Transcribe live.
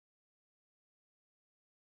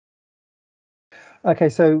Okay,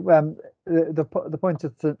 so the point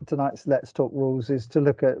of tonight's Let's Talk Rules is to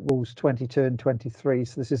look at rules 22 and 23.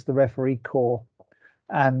 So this is the referee core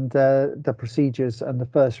and the procedures and the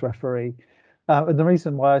first referee. And the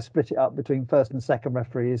reason why I split it up between first and second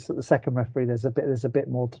referee is that the second referee there's a bit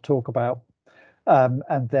more to talk about.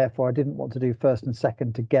 And therefore I didn't want to do first and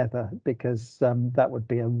second together because that would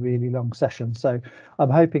be a really long session. So I'm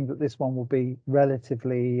hoping that this one will be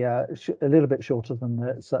relatively a little bit shorter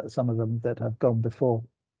than some of them that have gone before.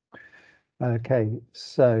 Okay,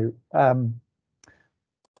 so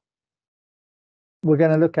we're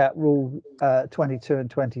going to look at rule 22 and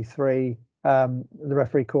 23, the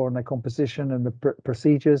referee core and their composition and the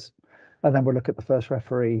procedures. And then we'll look at the first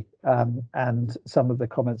referee and some of the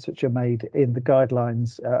comments which are made in the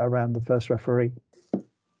guidelines around the first referee.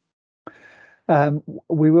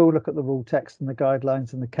 We will look at the rule text and the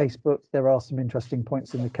guidelines and the casebook. There are some interesting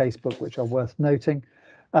points in the casebook which are worth noting.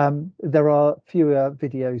 There are fewer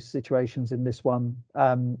video situations in this one,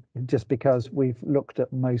 just because we've looked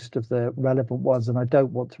at most of the relevant ones, and I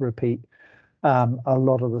don't want to repeat a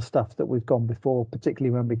lot of the stuff that we've gone before,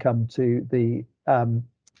 particularly when we come to the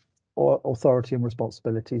authority and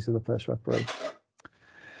responsibilities of the first referee.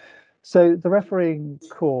 So the refereeing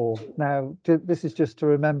core, now this is just to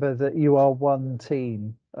remember that you are one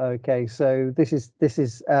team. Okay, so this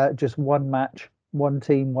is just one match, one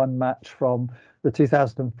team, one match from the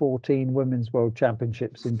 2014 Women's World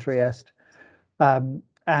Championships in Trieste.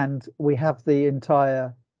 And we have the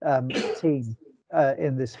entire team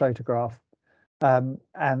in this photograph.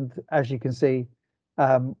 And as you can see,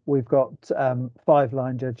 we've got 5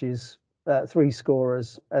 line judges, 3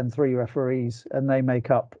 scorers and 3 referees, and they make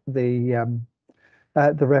up the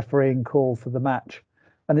refereeing call for the match.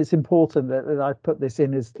 And it's important that I put this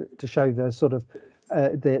in is to show the sort of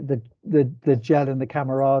the gel and the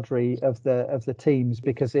camaraderie of the teams,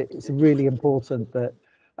 because it's really important that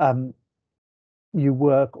you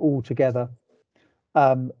work all together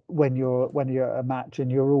when you're at a match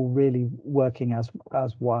and you're all really working as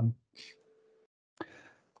one.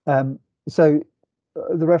 So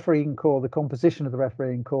the refereeing core, the composition of the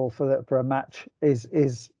refereeing core for a match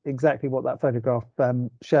is exactly what that photograph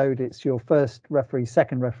showed. It's your first referee,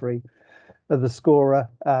 second referee, the scorer,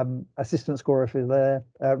 assistant scorer if you're there,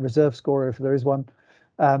 reserve scorer if there is one,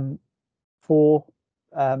 4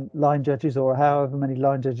 line judges or however many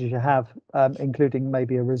line judges you have, including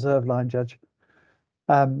maybe a reserve line judge.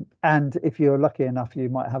 And if you're lucky enough, you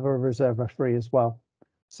might have a reserve referee as well.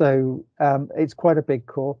 So it's quite a big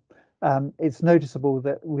core. It's noticeable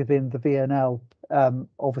that within the VNL,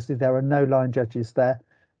 obviously there are no line judges there,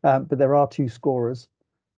 but there are 2 scorers.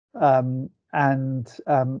 And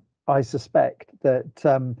I suspect that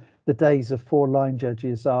the days of 4 line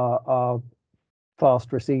judges are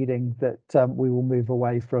fast receding, that we will move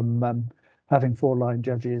away from having 4 line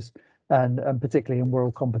judges. And particularly in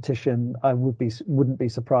world competition, I wouldn't be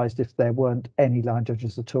surprised if there weren't any line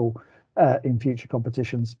judges at all in future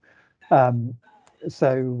competitions.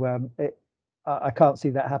 So I can't see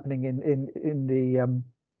that happening in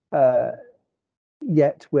the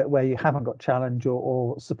yet where you haven't got challenge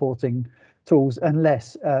or supporting tools,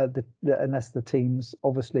 unless the teams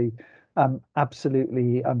obviously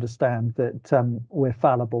absolutely understand that we're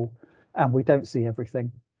fallible and we don't see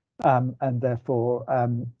everything, and therefore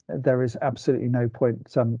there is absolutely no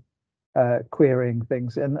point querying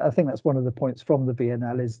things. And I think that's one of the points from the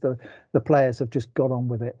VNL is the players have just got on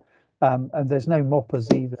with it. And there's no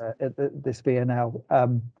moppers either at this VNL,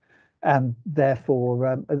 and therefore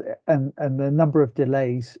and the number of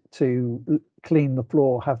delays to clean the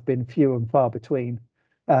floor have been few and far between.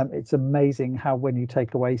 It's amazing how when you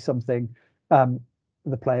take away something,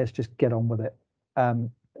 the players just get on with it.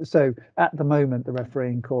 So at the moment, the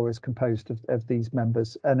refereeing core is composed of these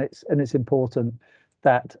members, and it's important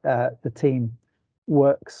that the team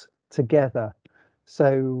works together.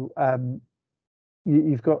 So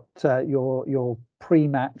you've got your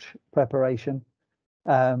pre-match preparation.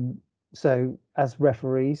 So as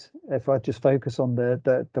referees, if I just focus on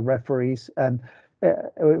the referees, and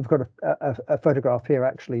we've got a photograph here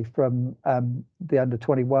actually from the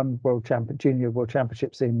under-21 Junior World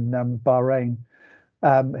Championships in Bahrain,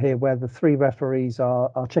 here where the 3 referees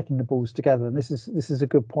are checking the balls together. And this is a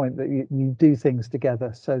good point, that you do things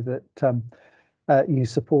together so that you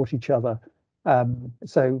support each other.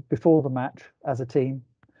 So before the match as a team,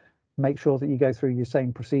 make sure that you go through your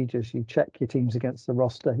same procedures. You check your teams against the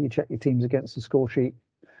roster, you check your teams against the score sheet,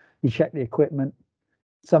 you check the equipment.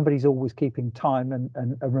 Somebody's always keeping time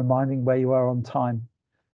and reminding where you are on time.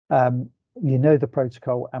 You know the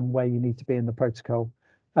protocol and where you need to be in the protocol,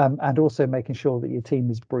 and also making sure that your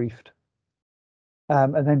team is briefed.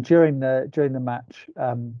 And then during the match,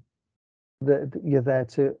 you're there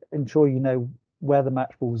to ensure you know where the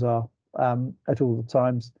match balls are at all the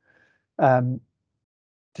times.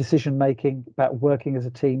 Decision making, about working as a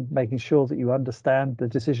team, making sure that you understand the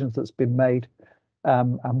decisions that's been made,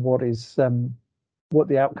 and what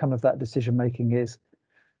the outcome of that decision making is.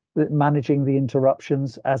 Managing the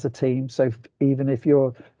interruptions as a team. So even if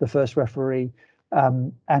you're the first referee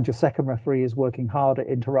and your second referee is working hard at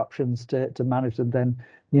interruptions to manage them, then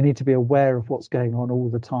you need to be aware of what's going on all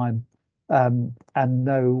the time, and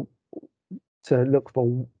know to look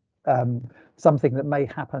for something that may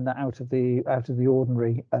happen out of the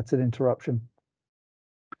ordinary at an interruption.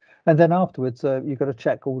 And then afterwards, you've got to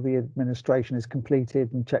check all the administration is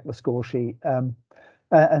completed and check the score sheet.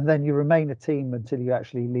 And then you remain a team until you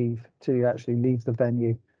actually leave the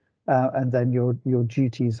venue, and then your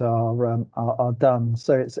duties are done.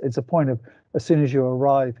 So it's a point of, as soon as you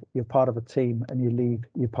arrive, you're part of a team, and you leave,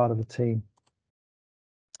 you're part of a team.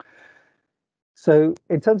 So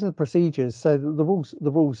in terms of the procedures, so the rules,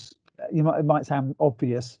 it might sound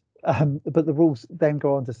obvious, but the rules then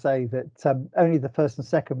go on to say that only the first and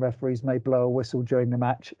second referees may blow a whistle during the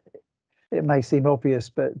match. It may seem obvious,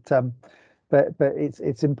 but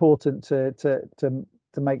it's important to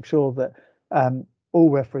make sure that all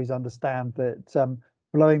referees understand that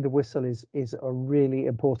blowing the whistle is a really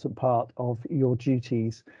important part of your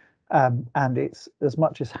duties, and it's as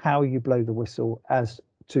much as how you blow the whistle as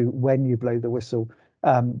to when you blow the whistle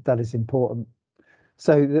that is important.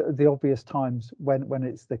 So the obvious times when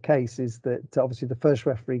it's the case is that obviously the first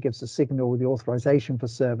referee gives a signal with the authorization for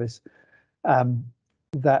service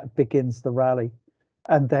that begins the rally,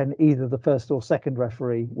 and then either the first or second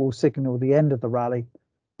referee will signal the end of the rally,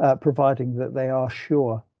 providing that they are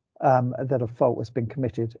sure that a fault has been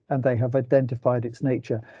committed and they have identified its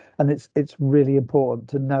nature. And it's really important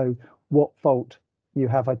to know what fault you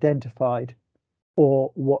have identified,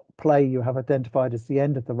 or what play you have identified as the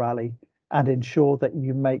end of the rally, and ensure that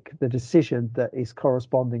you make the decision that is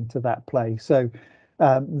corresponding to that play. So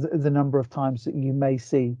the number of times that you may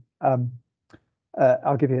see,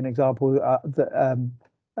 I'll give you an example,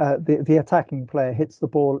 the attacking player hits the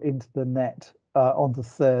ball into the net on the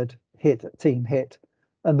third team hit,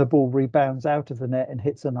 and the ball rebounds out of the net and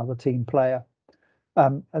hits another team player.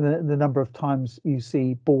 And the number of times you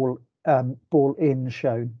see ball in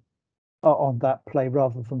shown on that play,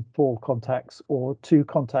 rather than 4 contacts or 2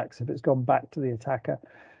 contacts if it's gone back to the attacker.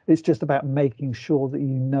 It's just about making sure that you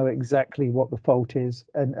know exactly what the fault is,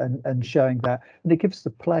 and showing that, and it gives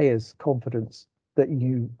the players confidence that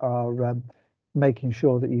you are making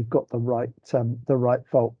sure that you've got the right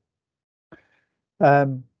fault.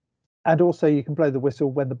 And also you can blow the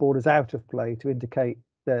whistle when the ball is out of play to indicate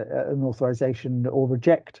an authorization or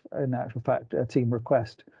reject, in actual fact, a team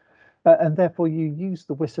request. And therefore you use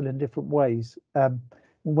the whistle in different ways.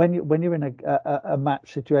 When you're in a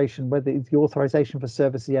match situation, whether it's the authorization for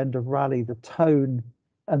service, the end of rally, the tone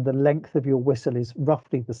and the length of your whistle is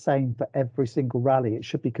roughly the same for every single rally. It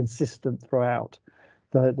should be consistent throughout,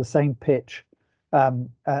 the same pitch and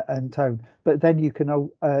tone. But then you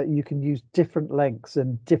can use different lengths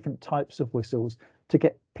and different types of whistles to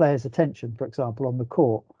get players' attention, for example, on the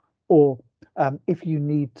court, or if you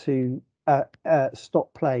need to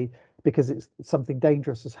stop play because something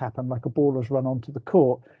dangerous has happened, like a ball has run onto the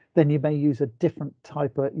court, then you may use a different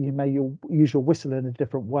type of, you'll use your whistle in a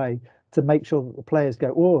different way to make sure that the players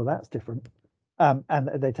go, oh, that's different, and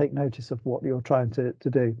they take notice of what you're trying to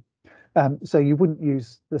do. So you wouldn't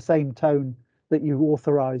use the same tone that you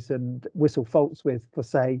authorize and whistle faults with for,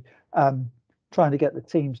 say, trying to get the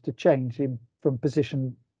teams to change from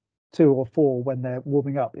position 2 or 4 when they're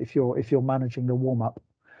warming up. If you're managing the warm up,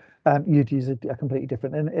 you'd use a completely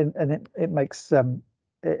different, and it makes the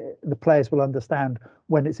players will understand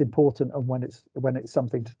when it's important and when it's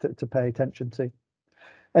something to pay attention to.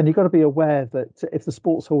 And you've got to be aware that if the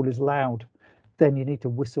sports hall is loud, then you need to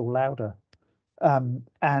whistle louder,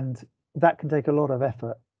 and that can take a lot of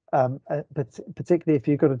effort, but particularly if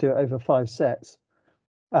you've got to do it over 5 sets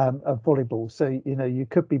of volleyball. So you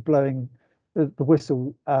could be blowing the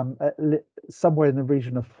whistle somewhere in the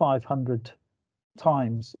region of 500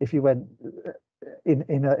 times. If you went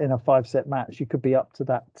in a 5-set match, you could be up to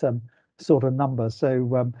that sort of number.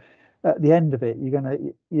 So at the end of it,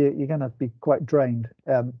 you're gonna be quite drained,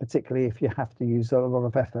 particularly if you have to use a lot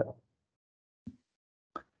of effort.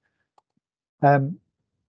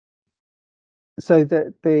 So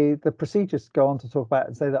the procedures go on to talk about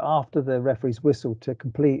and say that after the referee's whistle to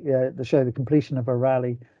show the completion of a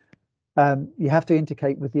rally, you have to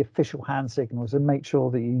indicate with the official hand signals and make sure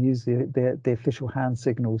that you use the official hand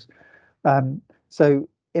signals. So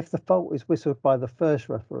if the fault is whistled by the first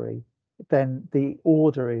referee, then the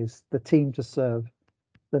order is the team to serve,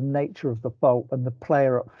 the nature of the fault, and the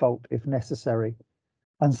player at fault if necessary.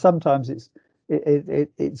 And sometimes it's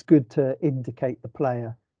good to indicate the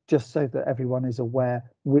player just so that everyone is aware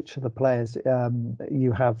which of the players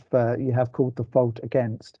you have called the fault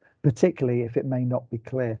against, particularly if it may not be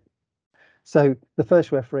clear. So the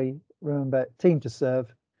first referee, remember, team to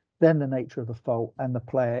serve, then the nature of the fault and the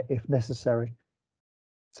player if necessary.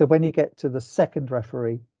 So when you get to the second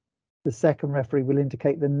referee will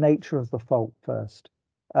indicate the nature of the fault first,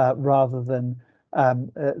 rather than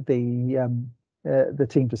the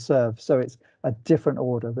team to serve. So it's a different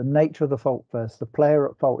order. The nature of the fault first, the player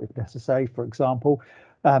at fault if necessary. For example,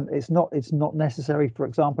 it's not necessary. For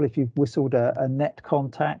example, if you've whistled a net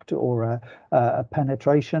contact or a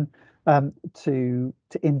penetration to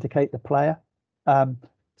indicate the player.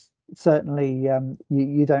 Certainly,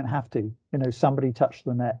 you don't have to. You know, somebody touched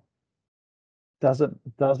the net.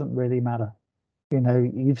 Doesn't really matter. You know,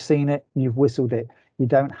 you've seen it, you've whistled it. You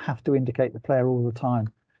don't have to indicate the player all the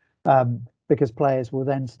time, because players will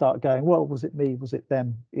then start going, well, was it me? Was it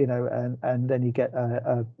them? You know, and then you get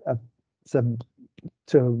some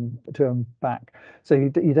to them back. So you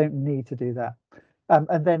don't need to do that.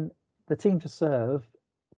 And then the team to serve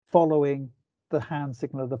following the hand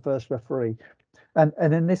signal of the first referee.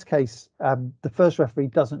 And in this case, the first referee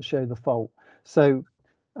doesn't show the fault. So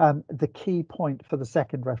the key point for the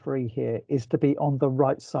second referee here is to be on the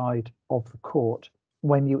right side of the court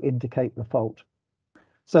when you indicate the fault.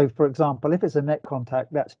 So, for example, if it's a net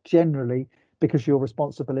contact, that's generally because your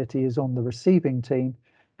responsibility is on the receiving team,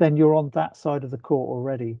 then you're on that side of the court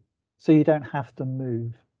already, so you don't have to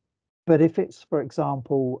move. But if it's, for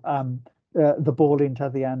example, the ball into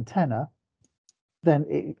the antenna,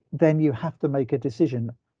 then you have to make a decision.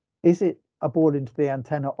 Is it a ball into the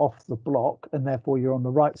antenna off the block and therefore you're on the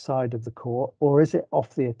right side of the court, or is it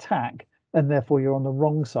off the attack and therefore you're on the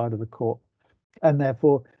wrong side of the court? And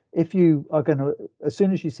therefore, if you are going to, as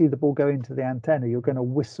soon as you see the ball go into the antenna, you're going to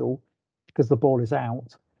whistle because the ball is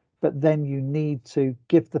out. But then you need to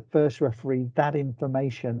give the first referee that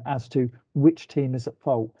information as to which team is at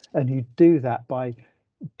fault. And you do that by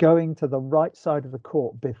going to the right side of the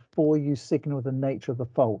court before you signal the nature of the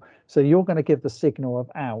fault. So you're going to give the signal of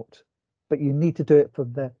out, but you need to do it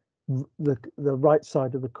from the right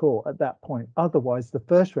side of the court at that point. Otherwise, the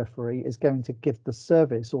first referee is going to give the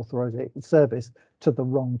service to the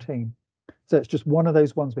wrong team. So it's just one of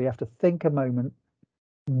those ones where you have to think a moment,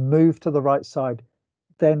 move to the right side,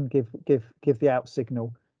 then give the out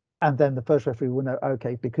signal, and then the first referee will know,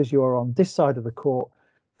 okay, because you are on this side of the court,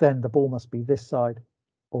 then the ball must be this side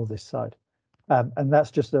or this side. And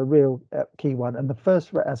that's just a real key one. And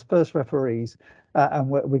as first referees, and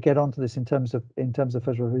we get onto this in terms of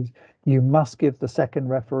first referees, you must give the second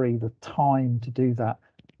referee the time to do that.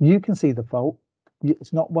 You can see the fault.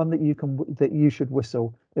 It's not one that you should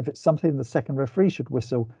whistle. If it's something the second referee should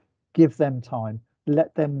whistle, give them time.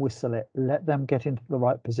 Let them whistle it. Let them get into the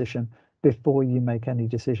right position before you make any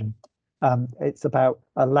decision. It's about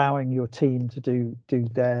allowing your team to do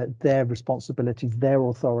their responsibilities, their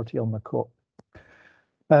authority on the court.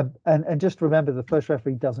 And just remember, the first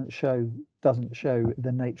referee doesn't show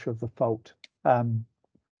the nature of the fault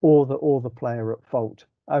or the player at fault.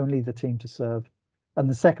 Only the team to serve, and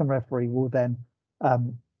the second referee will then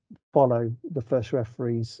follow the first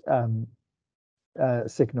referee's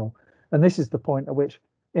signal. And this is the point at which,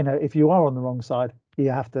 you know, if you are on the wrong side, you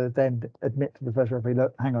have to then admit to the first referee,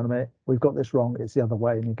 look, hang on a minute, we've got this wrong. It's the other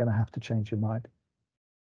way, and you're going to have to change your mind.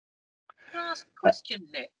 Can I ask a question,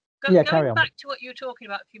 Nick? Carry on. Going back to what you were talking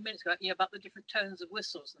about a few minutes ago, about the different tones of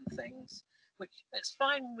whistles and things, which it's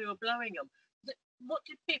fine when we were blowing them. What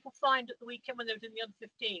did people find at the weekend when they were doing the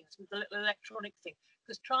under-15s with the little electronic thing?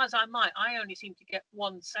 Because try as I might, I only seem to get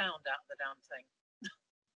one sound out of the damn thing.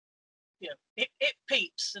 You know, it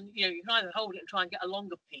peeps, and you know, you can either hold it and try and get a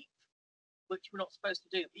longer peep, which we're not supposed to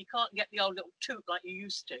do, but you can't get the old little toot like you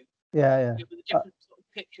used to. Yeah. You know, with a different sort of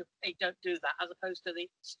pitch of, hey, don't do that, as opposed to the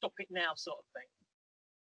stop it now sort of thing.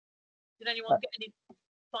 Did anyone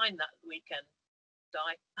find that at the weekend?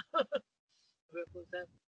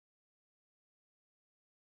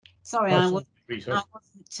 Sorry, I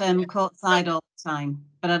wasn't courtside all the time,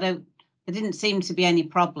 but there didn't seem to be any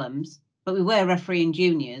problems. But we were refereeing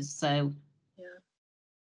juniors, so. Yeah.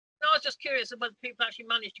 No, I was just curious whether people actually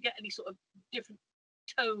managed to get any sort of different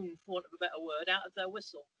tone, for want of a better word, out of their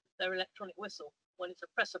whistle, their electronic whistle, when it's a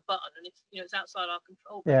press a button and it's, you know, it's outside our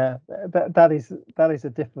control. Yeah, that is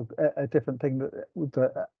a different thing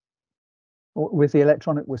that with the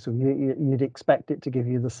electronic whistle, you'd expect it to give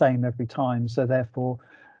you the same every time. So therefore,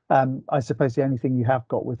 I suppose the only thing you have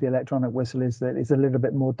got with the electronic whistle is that it's a little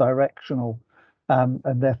bit more directional,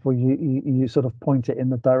 and therefore you sort of point it in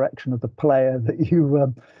the direction of the player that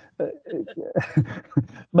you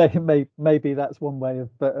maybe that's one way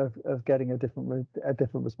of getting a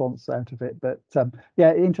different response out of it. But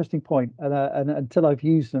yeah, interesting point. And until I've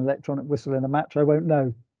used an electronic whistle in a match, I won't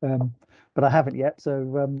know. But I haven't yet,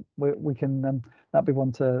 so we can that'd be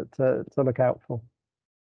one to look out for.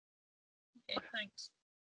 Okay, thanks.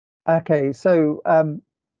 Okay, so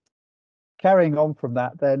carrying on from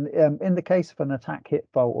that, then, in the case of an attack hit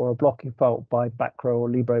fault or a blocking fault by back row or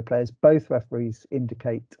libero players, both referees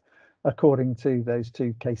indicate according to those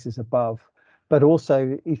two cases above. But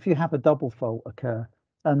also, if you have a double fault occur,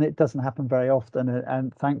 and it doesn't happen very often,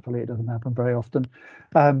 and thankfully it doesn't happen very often,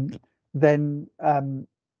 then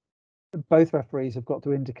both referees have got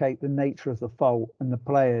to indicate the nature of the fault and the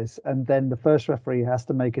players, and then the first referee has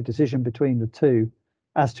to make a decision between the two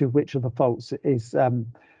as to which of the faults is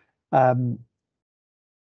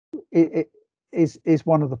is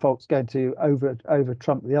one of the faults going to over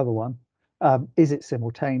trump the other one? Is it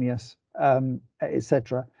simultaneous,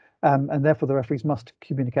 etc.? And therefore the referees must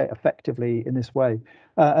communicate effectively in this way.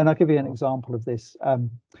 And I'll give you an example of this.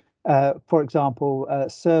 For example,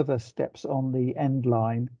 server steps on the end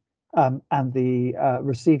line, and the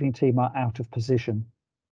receiving team are out of position.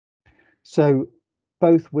 So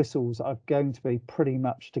both whistles are going to be pretty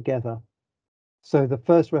much together. So the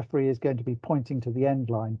first referee is going to be pointing to the end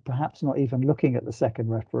line, perhaps not even looking at the second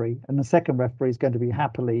referee, and the second referee is going to be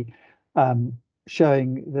happily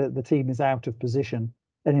showing that the team is out of position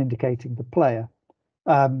and indicating the player.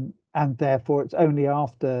 And therefore, it's only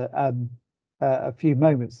after a few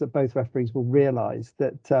moments that both referees will realise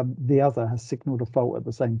that the other has signalled a fault at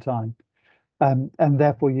the same time. And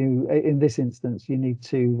therefore, in this instance, you need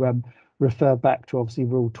to refer back to obviously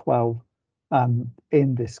Rule 12.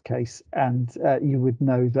 In this case, and you would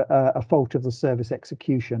know that a fault of the service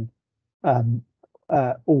execution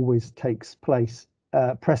always takes place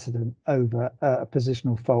precedent over a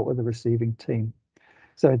positional fault of the receiving team.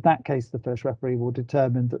 So in that case, the first referee will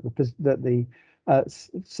determine that the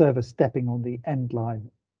server stepping on the end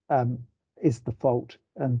line is the fault,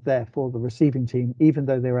 and therefore the receiving team, even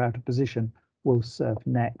though they're out of position, will serve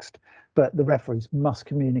next. But the referees must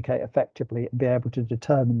communicate effectively and be able to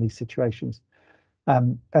determine these situations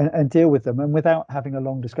and deal with them, and without having a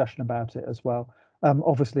long discussion about it as well.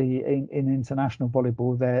 Obviously, in international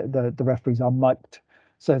volleyball, the referees are mic'd,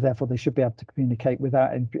 so therefore they should be able to communicate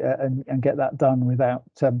without and get that done without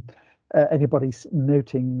anybody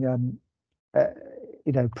noting,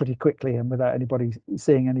 pretty quickly, and without anybody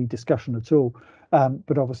seeing any discussion at all.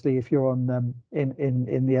 But obviously, if you're on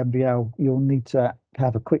in the MVL, you'll need to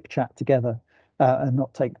have a quick chat together and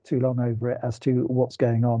not take too long over it as to what's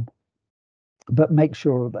going on. But make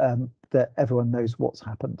sure that everyone knows what's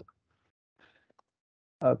happened.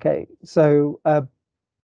 Okay, so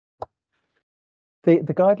the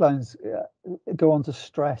guidelines go on to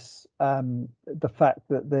stress the fact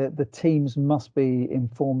that the teams must be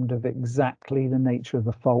informed of exactly the nature of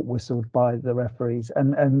the fault whistled by the referees,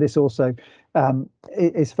 and this also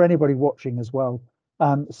is for anybody watching as well,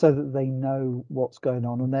 so that they know what's going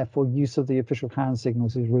on, and therefore use of the official hand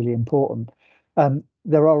signals is really important.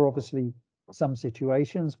 There are obviously some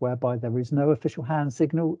situations whereby there is no official hand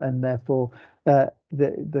signal, and therefore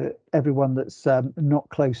everyone that's not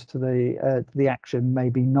close to the action may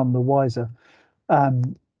be none the wiser.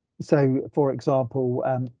 So, for example,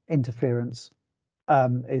 interference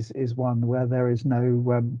is one where there is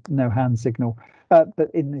no hand signal.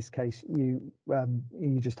 But in this case, you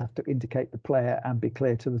just have to indicate the player and be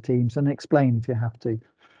clear to the teams and explain if you have to.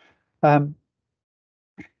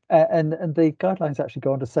 And the guidelines actually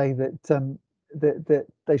go on to say that that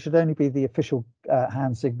they should only be the official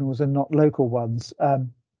hand signals and not local ones.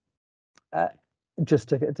 Just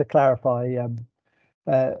to clarify,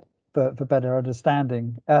 for better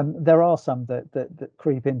understanding, there are some that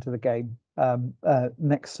creep into the game.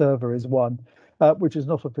 Next server is one, which is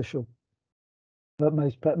not official, but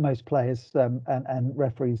most players and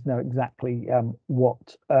referees know exactly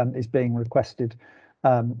what is being requested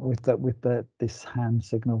with this hand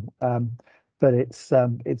signal, but it's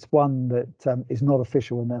one that is not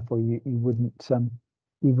official, and therefore you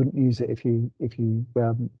wouldn't use it if you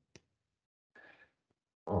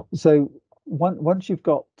so once you've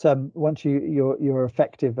got once you're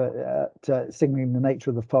effective at signaling the nature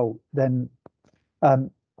of the fault, then the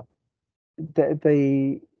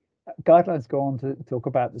guidelines go on to talk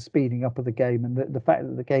about the speeding up of the game, and the fact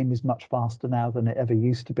that the game is much faster now than it ever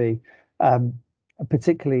used to be,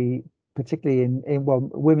 particularly particularly in well,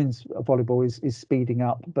 women's volleyball is speeding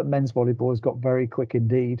up, but men's volleyball has got very quick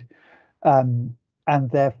indeed, and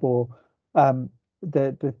therefore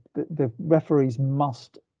the referees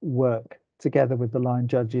must work together with the line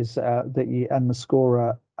judges and the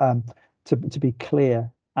scorer to be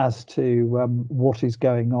clear as to what is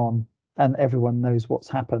going on, and everyone knows what's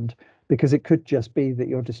happened, because it could just be that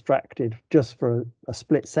you're distracted just for a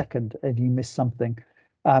split second and you miss something.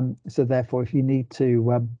 So therefore, if you need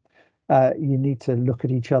to look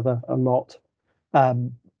at each other a lot,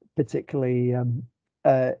 particularly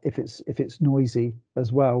if it's noisy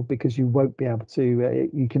as well, because you won't be able to.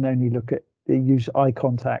 You can only use eye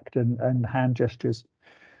contact and hand gestures.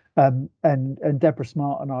 And Deborah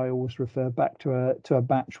Smart and I always refer back to a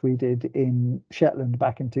match we did in Shetland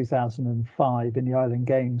back in 2005 in the Island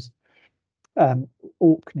Games.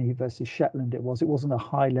 Orkney versus Shetland. It wasn't a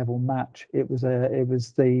high level match. It was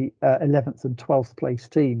the 11th and 12th place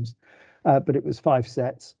teams, but it was 5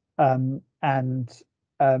 sets, and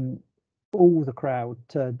all the crowd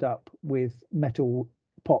turned up with metal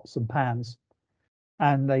pots and pans,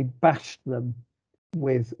 and they bashed them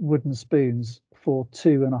with wooden spoons for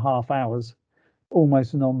 2.5 hours,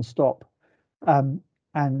 almost non-stop.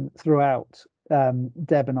 And throughout,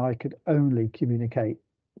 Deb and I could only communicate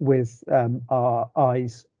with our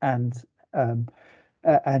eyes, and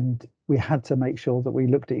we had to make sure that we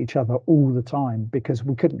looked at each other all the time, because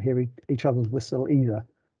we couldn't hear each other's whistle either.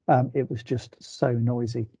 It was just so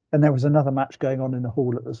noisy. And there was another match going on in the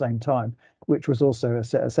hall at the same time, which was also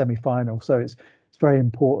a semi-final. So it's very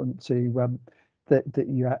important to that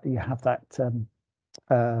you have that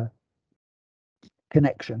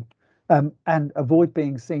connection, and avoid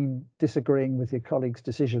being seen disagreeing with your colleague's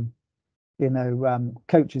decision.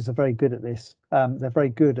 Coaches are very good at this. They're very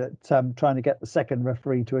good at trying to get the second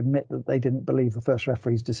referee to admit that they didn't believe the first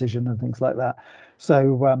referee's decision and things like that.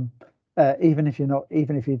 So even if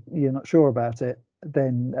you're not sure about it,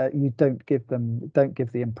 then you don't give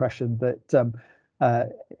the impression that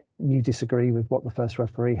you disagree with what the first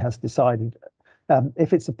referee has decided.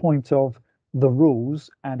 If it's a point of the rules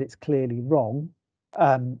and it's clearly wrong,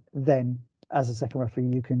 then as a second referee,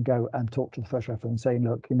 you can go and talk to the first referee and say,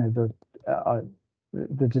 look,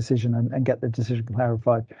 the decision, and get the decision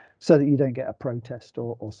clarified, so that you don't get a protest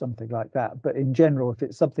or something like that. But in general, if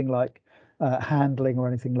it's something like handling or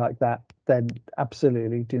anything like that, then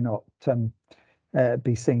absolutely do not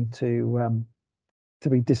be seen to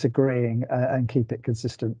be disagreeing, and keep it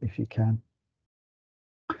consistent if you can.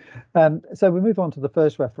 So we move on to the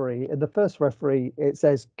first referee, and the first referee, it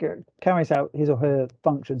says, carries out his or her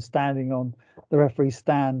function standing on the referee's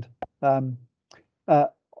stand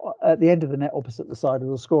at the end of the net opposite the side of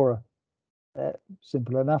the scorer.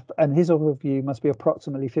 Simple enough. And his or her view must be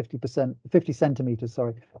approximately 50 centimeters,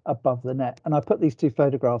 above the net. And I put these two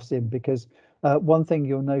photographs in because one thing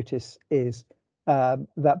you'll notice is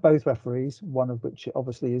that both referees, one of which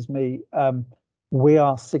obviously is me, we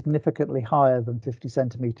are significantly higher than 50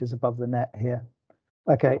 centimeters above the net here.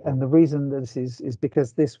 Okay, and the reason that this is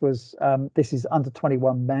because this is under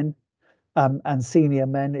 21 men, and senior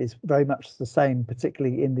men is very much the same,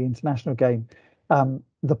 particularly in the international game.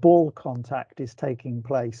 The ball contact is taking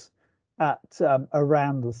place at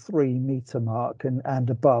around the 3 meter mark and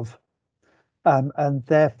above, and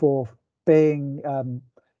therefore being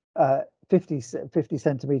 50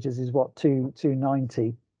 centimeters is what,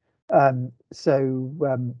 290.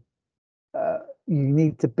 So you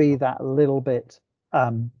need to be that little bit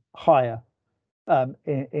higher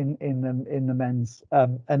in the men's,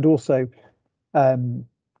 and also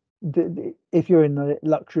if you're in the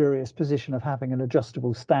luxurious position of having an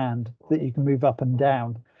adjustable stand that you can move up and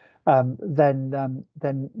down,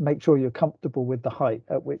 then make sure you're comfortable with the height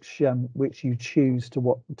at which you choose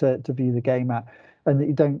to view the game at, and that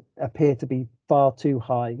you don't appear to be far too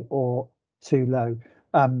high or too low.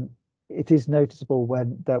 It is noticeable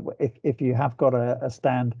if you have got a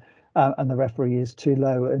stand and the referee is too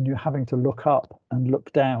low, and you're having to look up and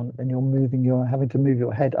look down, and you're having to move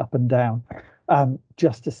your head up and down,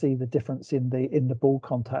 just to see the difference in the ball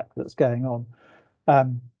contact that's going on.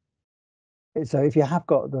 So if you have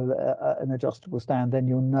got an adjustable stand, then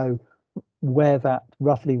you'll know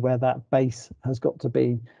roughly where that base has got to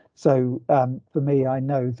be. So for me, I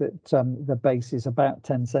know that the base is about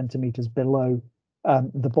 10 centimeters below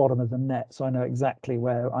the bottom of the net, so I know exactly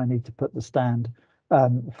where I need to put the stand for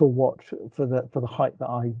the height that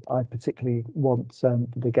I particularly want for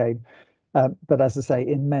the game. But as I say,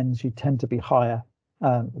 in men's you tend to be higher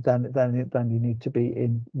than you need to be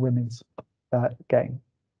in women's game.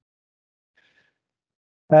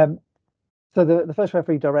 So the first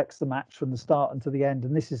referee directs the match from the start until the end,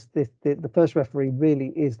 and this is the first referee really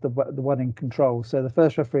is the one in control. So the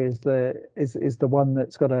first referee is the one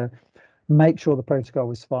that's got to make sure the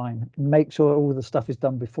protocol is fine, make sure all the stuff is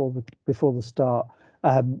done before the start.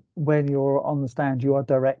 When you're on the stand, you are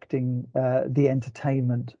directing the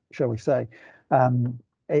entertainment, shall we say.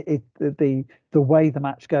 The way the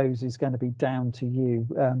match goes is going to be down to you.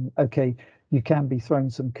 Okay, you can be thrown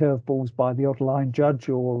some curveballs by the odd line judge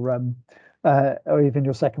or even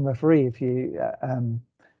your second referee, if you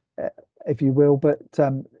will. But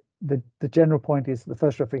the general point is the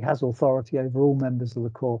first referee has authority over all members of the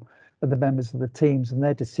corps and the members of the teams, and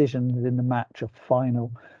their decisions in the match are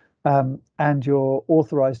final. And you're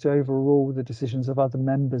authorised to overrule the decisions of other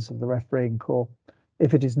members of the refereeing corps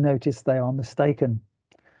if it is noticed they are mistaken.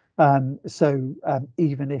 So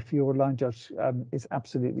even if your line judge is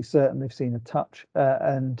absolutely certain they've seen a touch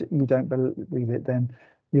and you don't believe it, then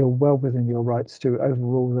you're well within your rights to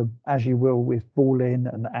overrule them, as you will with ball in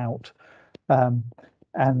and out. But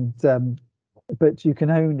you can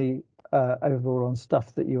only overrule on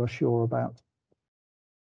stuff that you are sure about.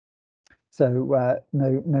 So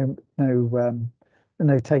no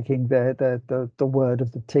taking the word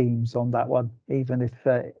of the teams on that one, even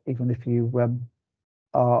if you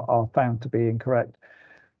are found to be incorrect.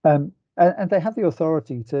 And they have the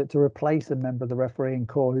authority to replace a member of the refereeing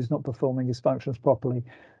corps who's not performing his functions properly.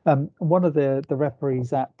 One of the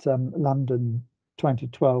referees at London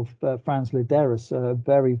 2012, Frans Lederis, a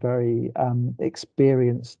very, very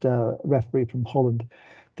experienced referee from Holland,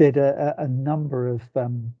 did a number of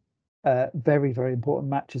very, very important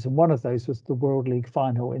matches. And one of those was the World League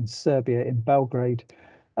final in Serbia, in Belgrade,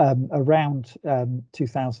 around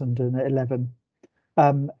 2011.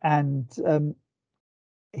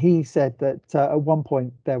 He said that at one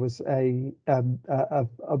point there was a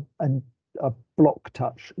block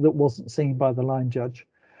touch that wasn't seen by the line judge,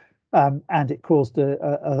 and it caused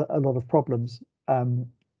a lot of problems,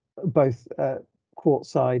 both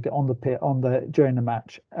courtside, on the pit, during the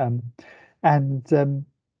match.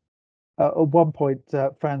 At one point,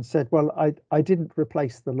 Frans said, "Well, I didn't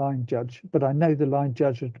replace the line judge, but I know the line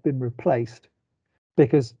judge had been replaced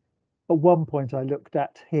because at one point I looked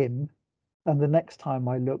at him, and the next time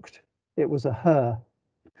I looked, it was a her."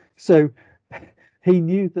 So he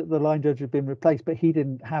knew that the line judge had been replaced, but he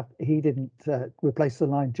didn't replace the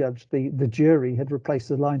line judge. The jury had replaced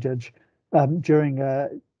the line judge during a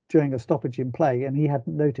stoppage in play, and he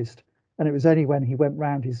hadn't noticed. And it was only when he went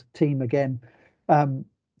round his team again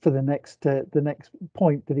for the next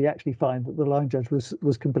point that he actually found that the line judge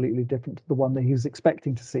was completely different to the one that he was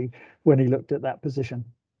expecting to see when he looked at that position.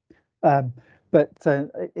 But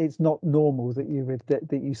it's not normal that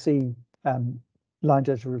you see line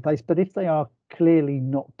judges replaced. But if they are clearly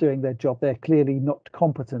not doing their job, they're clearly not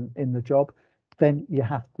competent in the job, then you'll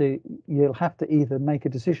have to either make a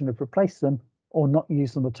decision of replace them or not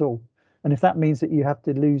use them at all. And if that means that you have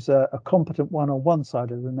to lose a competent one on one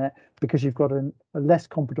side of the net because you've got a less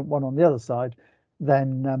competent one on the other side,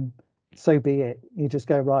 then so be it. You just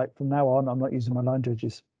go, right, from now on, I'm not using my line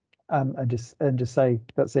judges. And just say,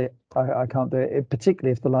 that's it, I can't do it,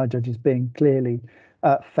 particularly if the line judge is being clearly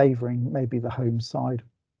favouring maybe the home side.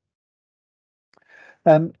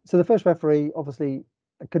 So the first referee obviously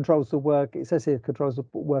controls the work. It says here controls the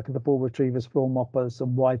work of the ball retrievers, floor moppers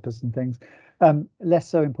and wipers and things. Less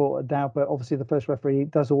so important now, but obviously the first referee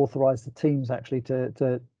does authorise the teams actually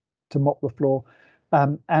to mop the floor,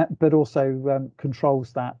 but also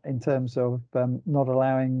controls that in terms of not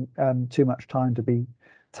allowing too much time to be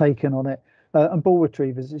taken on it. And ball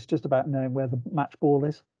retrievers, it's just about knowing where the match ball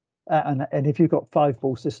is, and if you've got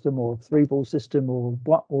 5-ball system or 3-ball system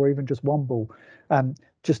or even just 1 ball,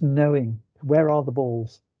 just knowing where are the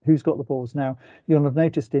balls, who's got the balls. Now you'll have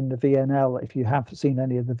noticed in the VNL, if you have seen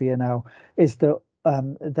any of the VNL, is that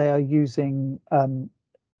they are using I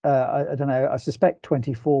don't know, I suspect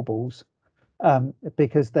 24 balls,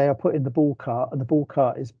 because they are put in the ball cart, and the ball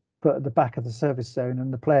cart is put at the back of the service zone,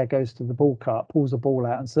 and the player goes to the ball cart, pulls the ball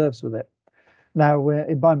out and serves with it. Now,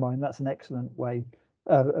 in my mind, that's an excellent way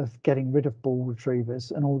of getting rid of ball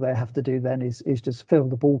retrievers, and all they have to do then is just fill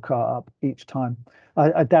the ball cart up each time.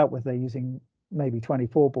 I doubt whether they're using maybe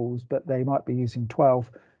 24 balls, but they might be using 12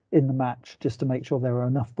 in the match just to make sure there are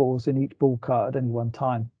enough balls in each ball cart at any one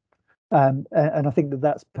time. And I think that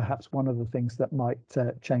that's perhaps one of the things that might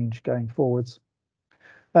change going forwards.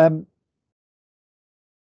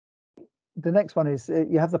 The next one is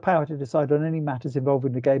you have the power to decide on any matters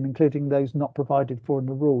involving the game, including those not provided for in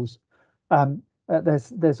the rules.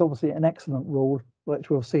 There's obviously an excellent rule which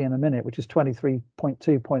we'll see in a minute, which is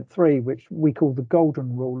 23.2.3, which we call the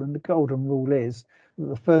golden rule. And the golden rule is that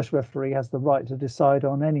the first referee has the right to decide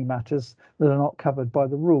on any matters that are not covered by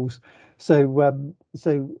the rules. So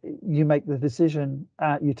so you make the decision,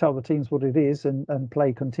 you tell the teams what it is, and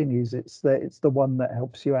play continues. It's the one that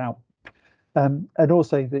helps you out. And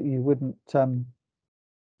also that you wouldn't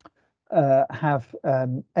have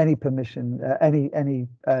any permission, any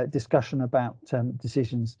discussion about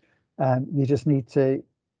decisions. You just need to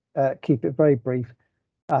keep it very brief,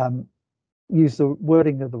 use the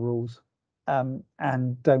wording of the rules, and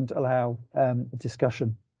don't allow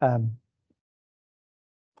discussion,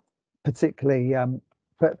 particularly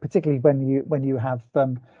when you have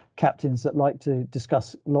captains that like to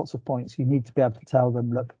discuss lots of points. You need to be able to tell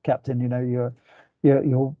them, look, captain, you know,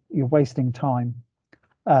 you're wasting time.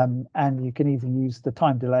 And you can either use the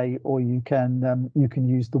time delay, or you can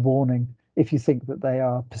use the warning if you think that they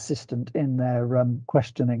are persistent in their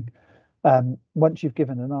questioning. Once you've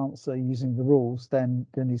given an answer using the rules, then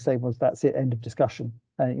you say, well, that's it, end of discussion.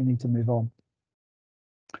 You need to move on.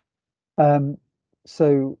 One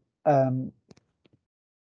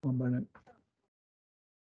moment.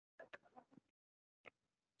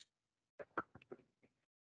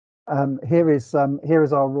 Here is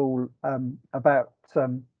our rule about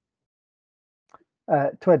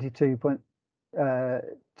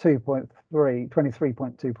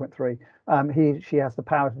 23.2.3. She has the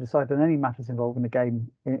power to decide on any matters involving the game,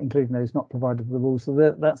 including those not provided with the rules.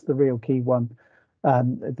 So that's the real key one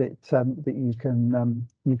that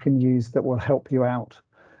you can use, that will help you out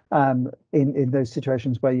in those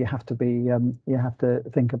situations where you have to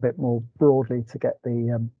think a bit more broadly to get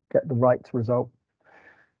the right result.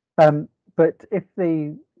 But if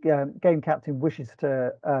the game captain wishes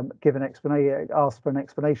to give an explanation, ask for an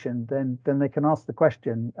explanation, then they can ask the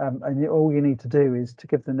question, and all you need to do is to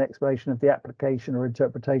give them an explanation of the application or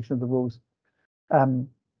interpretation of the rules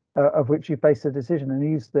of which you base a decision, and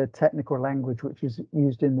use the technical language which is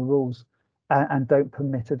used in the rules, and don't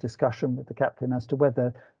permit a discussion with the captain as to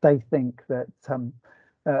whether they think that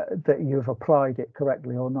that you have applied it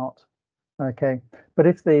correctly or not. Okay, but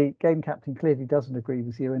if the game captain clearly doesn't agree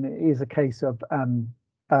with you, and it is a case of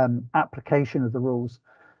application of the rules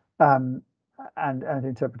and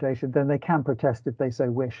interpretation, then they can protest if they so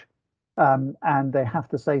wish, and they have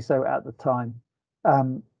to say so at the time.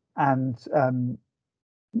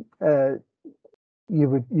 You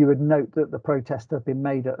would note that the protests have been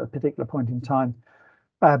made at a particular point in time,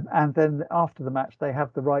 and then after the match they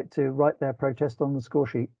have the right to write their protest on the score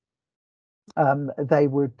sheet. They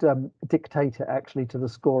would dictate it actually to the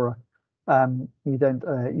scorer. You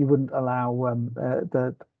wouldn't allow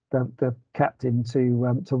the captain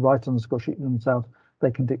to write on the score sheet themselves.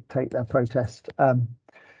 They can dictate their protest. And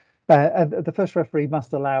the first referee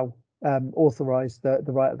must authorize the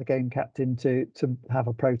right of the game captain to have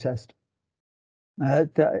a protest. I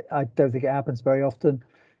don't think it happens very often,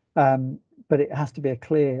 but it has to be a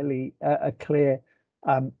clear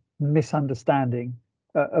misunderstanding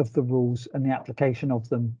of the rules and the application of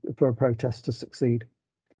them for a protest to succeed.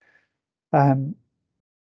 And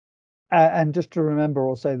just to remember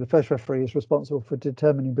also, the first referee is responsible for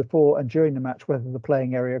determining before and during the match whether the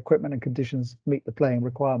playing area, equipment and conditions meet the playing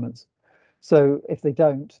requirements. So if they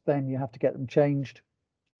don't, then you have to get them changed.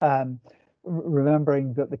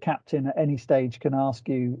 Remembering that the captain at any stage can ask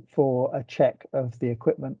you for a check of the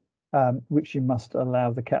equipment, which you must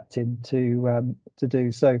allow the captain to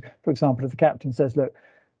do. So, for example, if the captain says, "Look,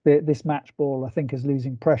 this match ball I think is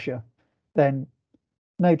losing pressure," then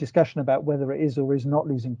no discussion about whether it is or is not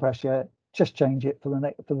losing pressure. Just change it for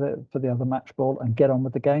the other match ball and get on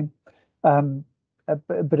with the game.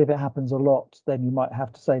 But if it happens a lot, then you might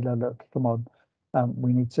have to say, "No, look, come on,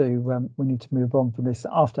 we need to move on from this,"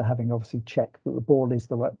 after having obviously checked that the ball is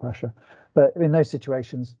the right pressure. But in those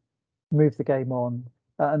situations, move the game on,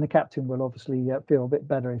 and the captain will obviously feel a bit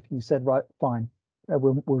better if you said, "Right, fine,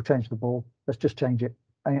 we'll change the ball. Let's just change it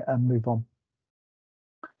and move on."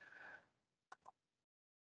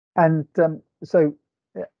 And so,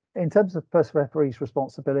 in terms of first referee's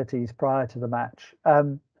responsibilities prior to the match,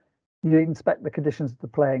 you inspect the conditions of the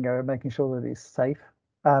playing area, making sure that it's safe.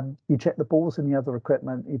 You check the balls and the other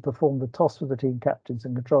equipment. You perform the toss with the team captains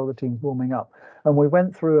and control the teams warming up. And we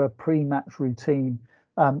went through a pre-match routine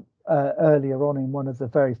earlier on in one of the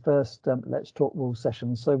very first Let's Talk Rules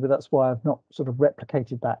sessions. So that's why I've not sort of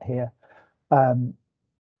replicated that here.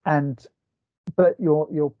 But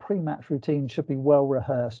your pre-match routine should be well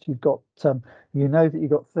rehearsed. You've got you know that you've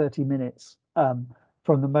got 30 minutes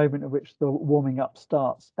from the moment at which the warming up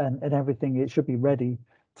starts, and everything, it should be ready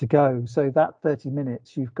to go. So that 30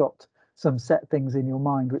 minutes, you've got some set things in your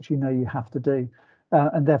mind which you know you have to do.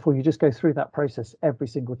 and therefore you just go through that process every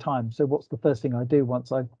single time. So what's the first thing I do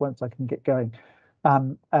once I can get going?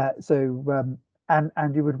 And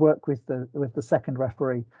you would work with the second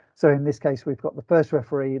referee. So in this case, we've got the first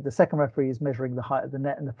referee, the second referee is measuring the height of the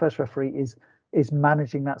net, and the first referee is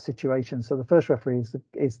managing that situation. So the first referee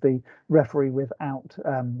is the referee without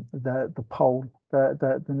the pole,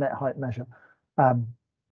 the net height measure,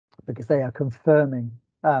 because they are confirming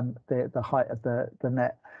the height of the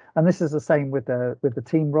net. And this is the same with the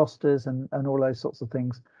team rosters and all those sorts of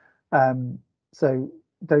things. So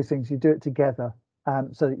those things, you do it together,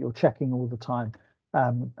 so that you're checking all the time.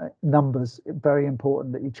 Numbers, very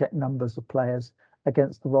important that you check numbers of players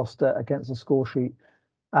against the roster, against the score sheet.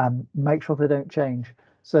 Make sure they don't change.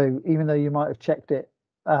 So even though you might have checked it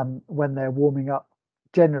when they're warming up,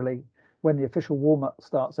 generally when the official warm-up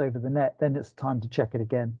starts over the net, then it's time to check it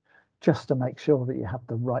again, just to make sure that you have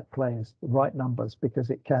the right players, the right numbers, because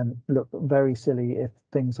it can look very silly if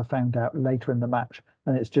things are found out later in the match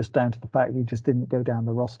and it's just down to the fact you just didn't go down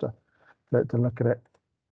the roster to look at it.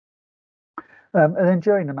 And then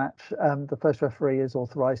during the match, the first referee is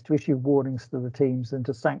authorised to issue warnings to the teams and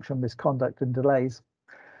to sanction misconduct and delays.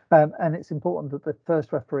 And it's important that the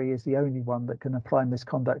first referee is the only one that can apply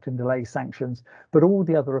misconduct and delay sanctions, but all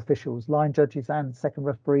the other officials, line judges and second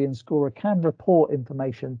referee and scorer, can report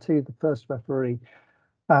information to the first referee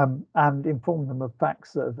and inform them of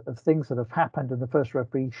facts of things that have happened, and the first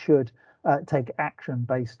referee should take action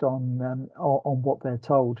based on what they're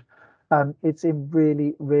told. It's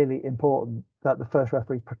really, really important that the first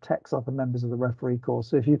referee protects other members of the referee corps.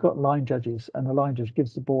 So if you've got line judges and the line judge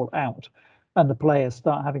gives the ball out and the players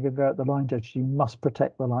start having a go at the line judge, you must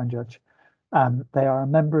protect the line judge. They are a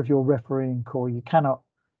member of your refereeing corps. You cannot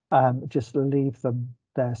just leave them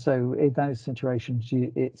there. So in those situations,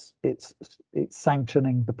 it's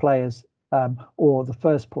sanctioning the players or the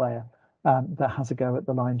first player that has a go at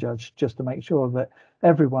the line judge, just to make sure that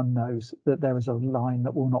everyone knows that there is a line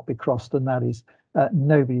that will not be crossed, and that is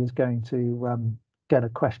nobody is going to get a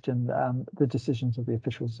question the decisions of the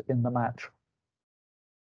officials in the match.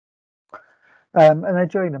 And then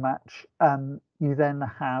during the match, you then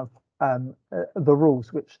have the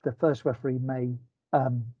rules, which the first referee may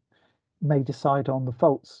decide on the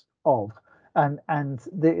faults of, and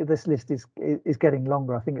this list is getting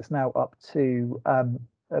longer. I think it's now up to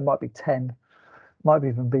it might be 10, might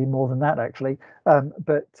even be more than that actually. So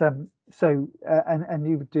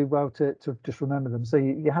you would do well to just remember them. So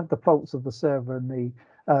you have the faults of the server and the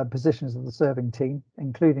positions of the serving team,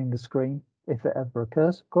 including the screen, if it ever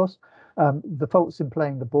occurs, of course. The faults in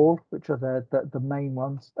playing the ball, which are the main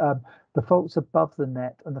ones. The faults above the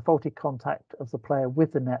net and the faulty contact of the player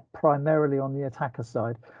with the net, primarily on the attacker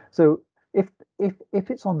side. So if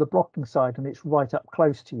it's on the blocking side and it's right up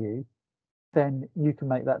close to you, then you can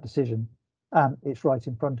make that decision. It's right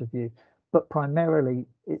in front of you. But primarily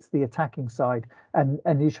it's the attacking side,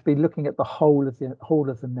 and you should be looking at the whole of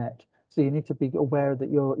the net. So you need to be aware that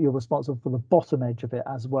you're responsible for the bottom edge of it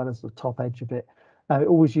as well as the top edge of it. It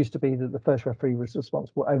always used to be that the first referee was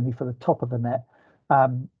responsible only for the top of the net,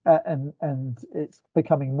 and it's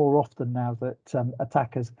becoming more often now that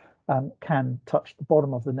attackers can touch the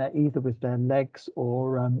bottom of the net either with their legs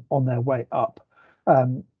or on their way up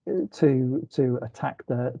to attack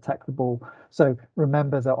the ball. So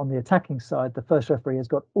remember that on the attacking side, the first referee has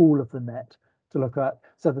got all of the net to look at.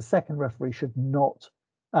 So the second referee should not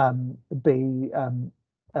be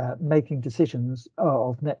making decisions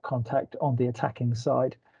of net contact on the attacking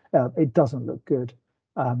side. It doesn't look good.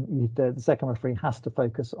 The second referee has to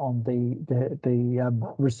focus on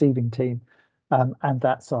the receiving team and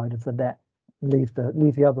that side of the net. Leave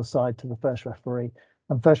the other side to the first referee.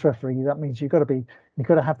 And first referee, that means you've got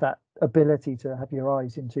to have that ability to have your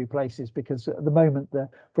eyes in two places, because at the moment,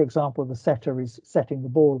 for example, the setter is setting the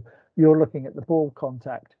ball, you're looking at the ball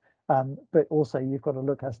contact, but also you've got to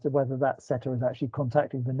look as to whether that setter is actually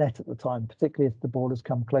contacting the net at the time, particularly if the ball has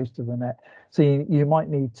come close to the net. So you might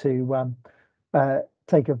need to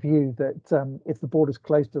take a view that if the ball is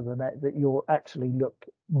close to the net, that you'll actually look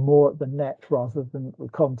more at the net rather than the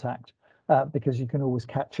contact, because you can always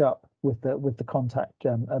catch up with the contact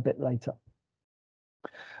a bit later.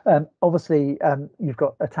 Obviously, you've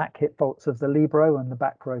got attack hit faults of the libero and the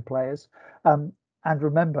back row players, and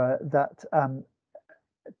remember that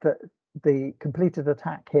the completed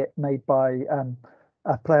attack hit made by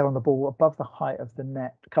a player on the ball above the height of the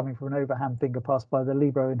net, coming from an overhand finger pass by the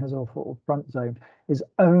libero in his or front zone, is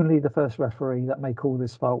only the first referee that may call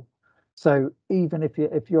this fault. So even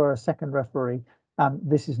if you're a second referee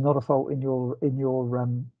This is not a fault in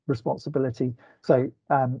your responsibility. So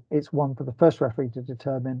it's one for the first referee to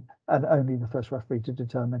determine, and only the first referee to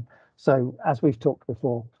determine. So as we've talked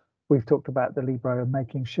before, we've talked about the libero and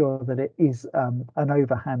making sure that it is an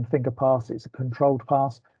overhand finger pass. It's a controlled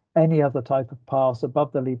pass. Any other type of pass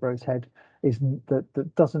above the libero's head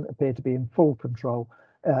that doesn't appear to be in full control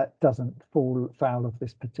doesn't fall foul of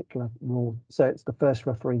this particular rule. So it's the first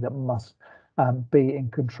referee that must be in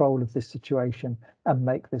control of this situation and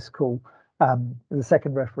make this call. The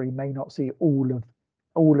second referee may not see all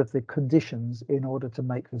of the conditions in order to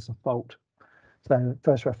make this a fault. So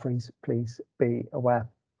first referees, please be aware.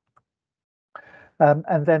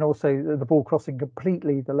 And then also the ball crossing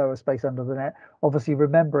completely the lower space under the net, obviously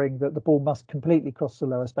remembering that the ball must completely cross the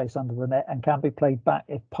lower space under the net and can be played back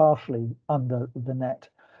if partially under the net.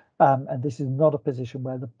 And this is not a position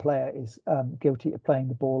where the player is guilty of playing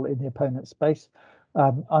the ball in the opponent's space.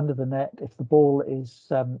 Under the net, if the ball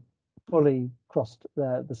is fully crossed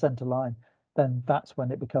the centre line, then that's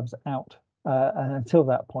when it becomes out. And until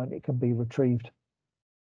that point, it can be retrieved.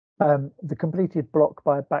 The completed block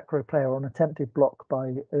by a back row player or an attempted block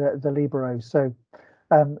by the libero. So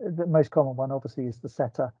the most common one obviously is the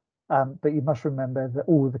setter, but you must remember that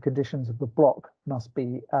all of the conditions of the block must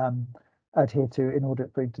be adhered to in order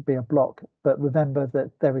for it to be a block. But remember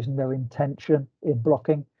that there is no intention in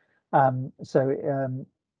blocking. So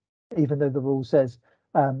even though the rule says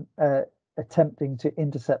attempting to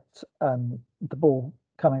intercept the ball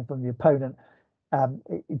coming from the opponent,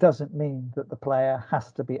 it doesn't mean that the player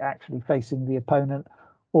has to be actually facing the opponent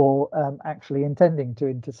or actually intending to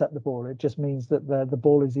intercept the ball. It just means that the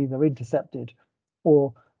ball is either intercepted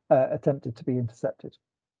or attempted to be intercepted.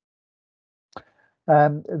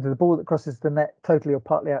 The ball that crosses the net totally or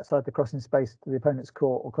partly outside the crossing space to the opponent's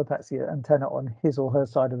court or contacts the antenna on his or her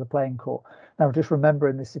side of the playing court. Now, just remember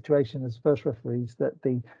in this situation as first referees that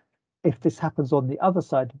if this happens on the other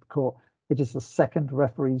side of the court, it is the second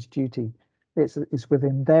referee's duty. It's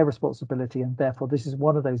within their responsibility, and therefore this is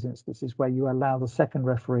one of those instances where you allow the second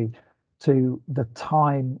referee the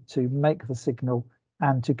time to make the signal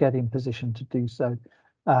and to get in position to do so.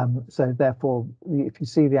 So therefore, if you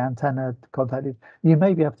see the antenna contacted, you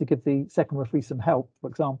may be able to give the second referee some help. For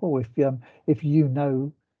example, if you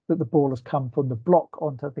know that the ball has come from the block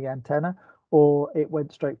onto the antenna, or it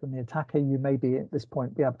went straight from the attacker, you may be at this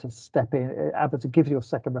point be able to step in, able to give your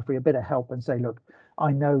second referee a bit of help and say, look,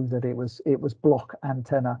 I know that it was block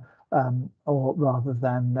antenna, or rather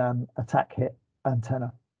than attack hit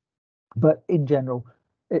antenna. But in general,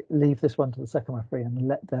 leave this one to the second referee and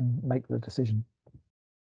let them make the decision.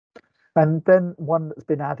 And then one that's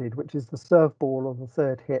been added, which is the serve ball or the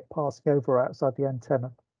third hit passing over or outside the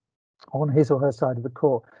antenna on his or her side of the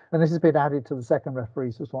court. And this has been added to the second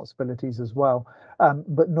referee's responsibilities as well.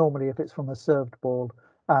 But normally if it's from a served ball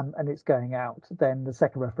and it's going out, then the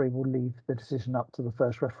second referee will leave the decision up to the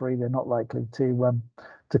first referee. They're not likely to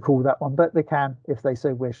call that one, but they can if they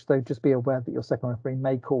so wish. So just be aware that your second referee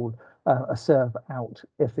may call a serve out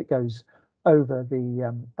if it goes over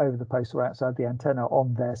the post or outside the antenna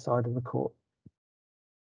on their side of the court.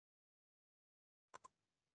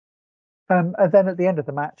 And then at the end of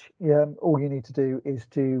the match, all you need to do is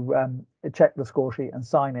to check the score sheet and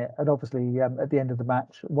sign it. And obviously, at the end of the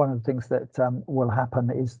match, one of the things that will happen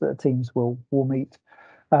is that teams will meet.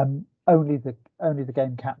 Only the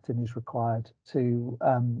game captain is required to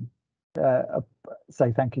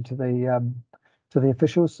say thank you to the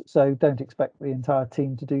officials. So don't expect the entire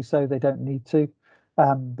team to do so. They don't need to,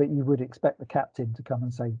 but you would expect the captain to come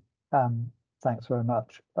and say thanks very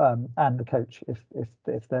much, and the coach if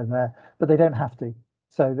they're there, but they don't have to.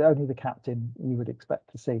 So only the captain you would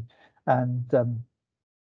expect to see, and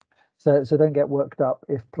so don't get worked up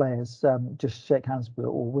if players just shake hands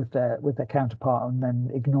with their counterpart and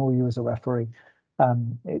then ignore you as a referee.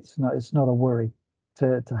 It's not a worry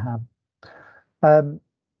to have.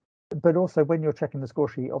 But also when you're checking the score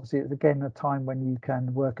sheet, obviously it's again a time when you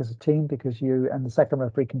can work as a team because you and the second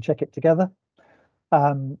referee can check it together.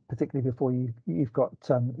 Particularly before you've got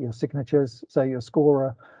your signatures. So your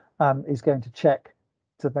scorer is going to check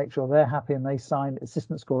to make sure they're happy and they sign,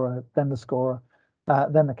 assistant scorer, then the scorer,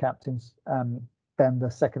 then the captains, then the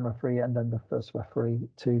second referee, and then the first referee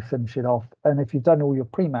to finish it off. And if you've done all your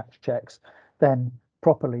pre-match checks, then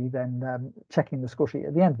properly, then checking the score sheet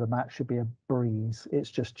at the end of the match should be a breeze. It's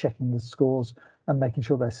just checking the scores and making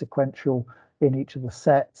sure they're sequential in each of the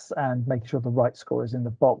sets and making sure the right score is in the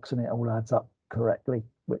box and it all adds up correctly,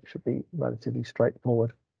 which should be relatively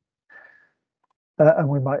straightforward. And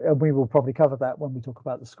we will probably cover that when we talk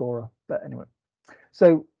about the scorer. But anyway,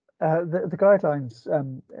 so the guidelines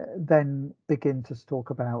then begin to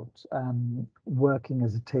talk about working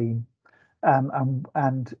as a team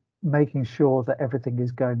and making sure that everything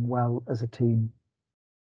is going well as a team.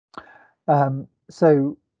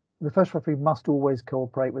 So the first referee must always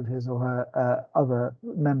cooperate with his or her other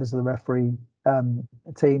members of the referee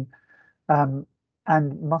team,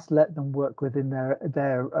 and must let them work within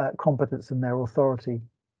their competence and their authority.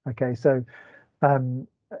 Okay, so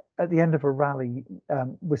at the end of a rally,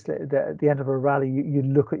 at the end of a rally, you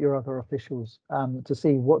look at your other officials to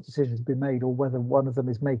see what decisions have been made, or whether one of them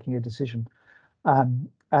is making a decision, and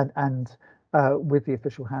with the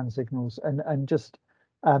official hand signals, and just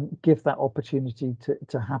give that opportunity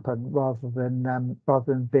to happen, rather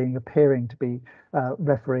than appearing to be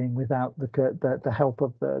refereeing without the help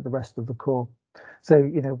of the rest of the corps. So,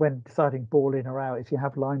 you know, when deciding ball in or out, if you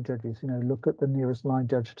have line judges, you know, look at the nearest line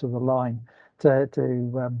judge to the line to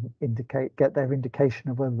get their indication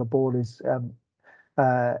of whether the ball is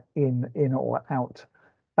in or out.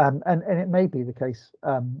 And it may be the case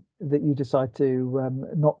that you decide to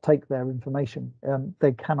not take their information.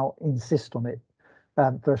 They cannot insist on it.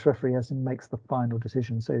 First referee as in makes the final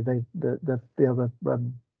decision. So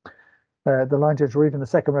the line judge or even the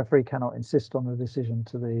second referee cannot insist on the decision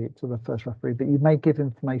to the first referee, but you may give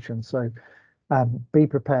information. So be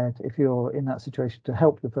prepared if you're in that situation to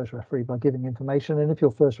help the first referee by giving information. And if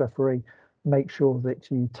you're first referee, make sure that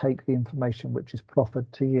you take the information which is proffered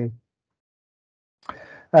to you.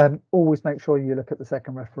 Always make sure you look at the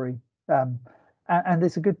second referee. And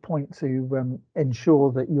it's a good point to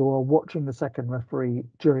ensure that you're watching the second referee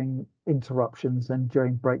during interruptions and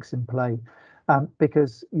during breaks in play,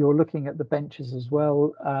 because you're looking at the benches as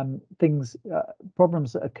well.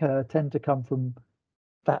 Problems that occur tend to come from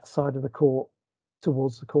that side of the court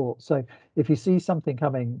towards the court. So if you see something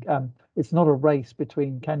coming, it's not a race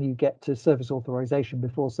between can you get to service authorization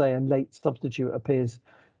before, say, a late substitute appears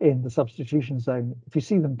in the substitution zone. If you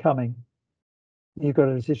see them coming, you've got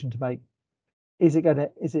a decision to make. Is it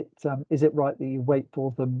right that you wait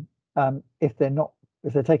for them? If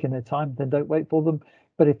they're taking their time, then don't wait for them.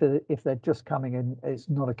 But if they're just coming in, it's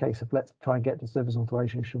not a case of let's try and get to service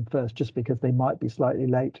authorization first, just because they might be slightly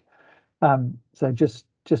late. So just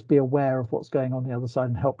be aware of what's going on the other side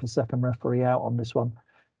and help the second referee out on this one,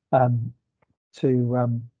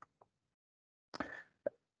 to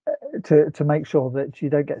make sure that you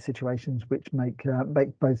don't get situations which make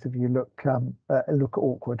both of you look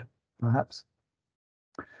awkward, perhaps.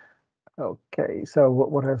 Okay, so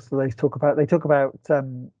what else do they talk about? They talk about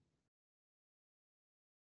the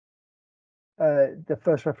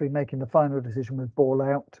first referee making the final decision with ball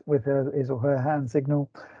out with his or her hand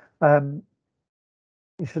signal. You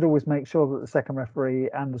should always make sure that the second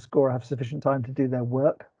referee and the scorer have sufficient time to do their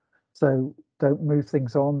work. So don't move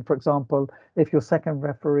things on. For example, if your second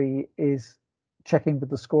referee is checking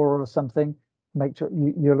with the scorer or something, make sure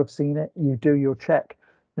you'll have seen it. You do your check.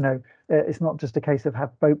 You know, it's not just a case of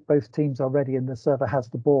have both teams are ready and the server has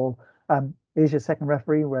the ball. Is your second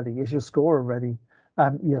referee ready? Is your scorer ready?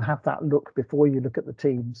 You'll have that look before you look at the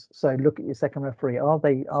teams. So look at your second referee. Are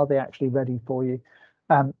they actually ready for you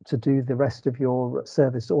to do the rest of your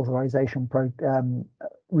service authorization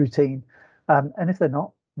routine? And if they're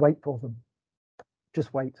not, wait for them.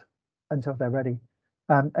 Just wait until they're ready.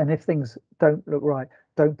 And if things don't look right,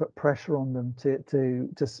 don't put pressure on them to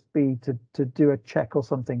do a check or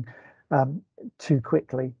something too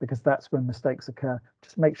quickly, because that's when mistakes occur.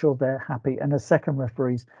 Just make sure they're happy. And as second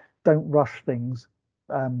referees, don't rush things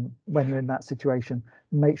when you're in that situation.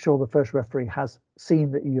 Make sure the first referee has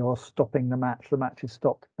seen that you're stopping the match is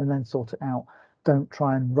stopped, and then sort it out. Don't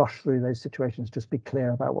try and rush through those situations. Just be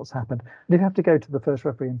clear about what's happened. And if you have to go to the first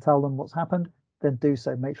referee and tell them what's happened, then do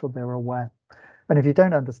so. Make sure they're aware. And if you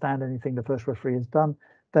don't understand anything the first referee has done,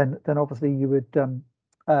 then obviously you would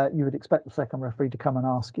expect the second referee to come and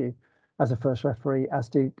ask you as a first referee as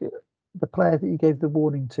to the player that you gave the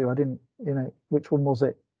warning to. I didn't, which one was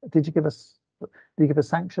it? Did you give a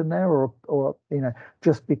sanction there, or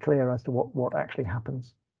just be clear as to what actually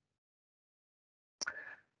happens.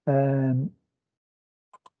 And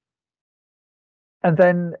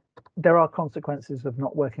then there are consequences of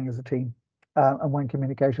not working as a team, and when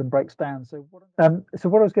communication breaks down. So what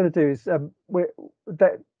I was going to do is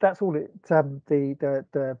that's all it.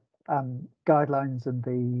 The guidelines and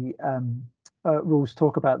the rules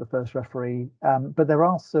talk about the first referee, but there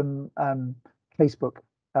are some casebook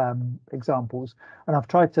examples, and I've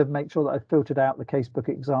tried to make sure that I've filtered out the casebook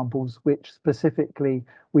examples which specifically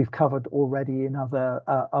we've covered already in other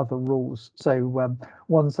rules. So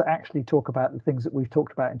ones that actually talk about the things that we've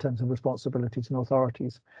talked about in terms of responsibilities and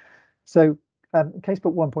authorities. So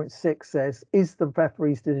Casebook 1.6 says, is the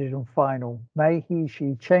referee's decision final? May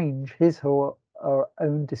he/she change his or her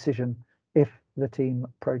own decision if the team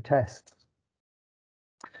protests?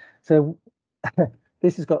 So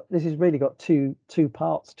this has really got two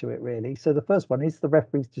parts to it, really. So the first one is the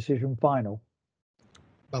referee's decision final.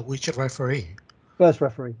 But which referee? First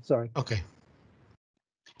referee, sorry. Okay.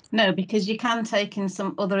 No, because you can take in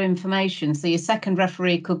some other information. So your second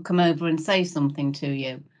referee could come over and say something to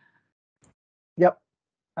you. Yep,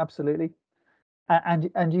 absolutely.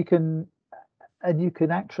 And you can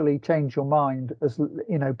actually change your mind, as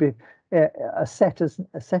you know. A set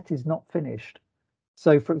is not finished.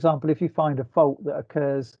 So, for example, if you find a fault that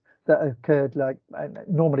occurred, like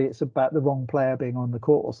normally it's about the wrong player being on the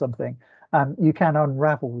court or something, you can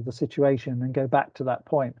unravel the situation and go back to that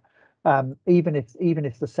point. Even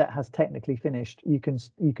if the set has technically finished, you can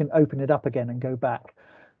open it up again and go back.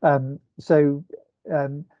 So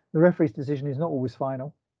the referee's decision is not always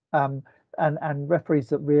final, and referees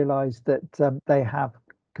that realise that they have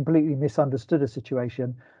completely misunderstood a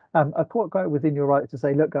situation are quite within your right to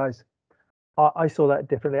say, look, guys, I saw that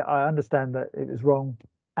differently. I understand that it was wrong,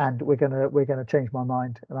 and we're gonna change my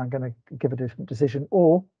mind, and I'm gonna give a different decision.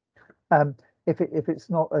 Or if it's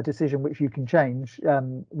not a decision which you can change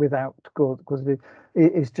without cause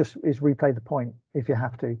is replay the point if you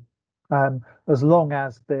have to, as long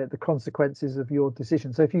as the consequences of your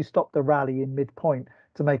decision. So if you stop the rally in mid-point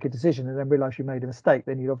to make a decision and then realise you made a mistake,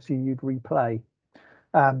 then you'd replay,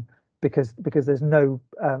 because there's no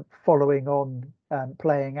following on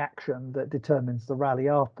playing action that determines the rally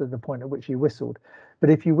after the point at which you whistled. But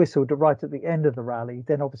if you whistled right at the end of the rally,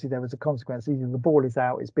 then obviously there was a consequence. Either the ball is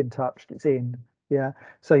out, it's been touched, it's in. Yeah,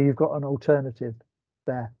 so you've got an alternative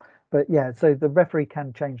there. But yeah, so the referee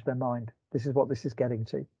can change their mind. This is what this is getting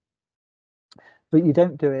to. But you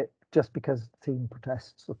don't do it just because the team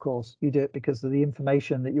protests, of course. You do it because of the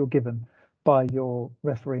information that you're given by your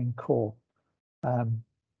refereeing corps.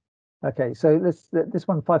 Okay, so this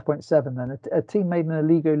one 5.7 then. A team made an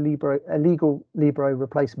illegal libero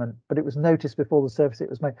replacement, but it was noticed before the service hit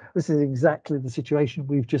was made. This is exactly the situation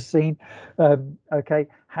we've just seen. Okay,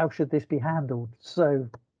 how should this be handled? So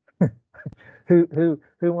who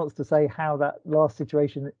wants to say how that last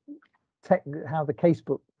situation, how the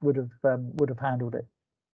casebook would have handled it?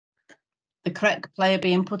 The correct player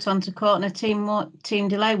being put onto court and a team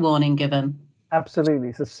delay warning given. Absolutely,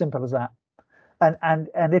 it's as simple as that. And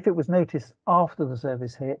if it was noticed after the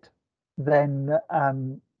service hit, then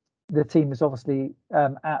the team is obviously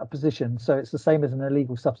out of position. So it's the same as an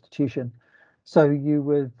illegal substitution. So you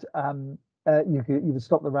would you would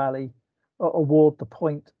stop the rally, award the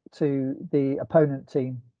point to the opponent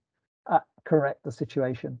team, correct the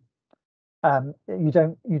situation. You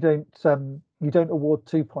don't award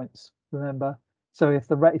 2 points. Remember, so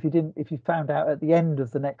if you found out at the end of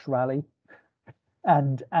the next rally,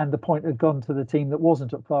 and the point had gone to the team that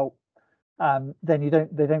wasn't at fault, then they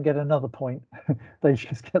don't get another point. They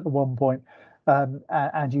just get the 1 point,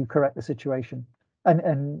 and you correct the situation.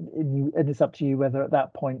 And it's up to you whether at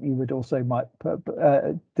that point you would also might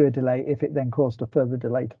do a delay if it then caused a further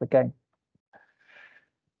delay to the game.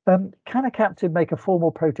 Can a captain make a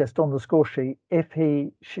formal protest on the score sheet if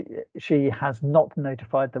she has not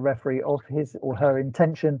notified the referee of his or her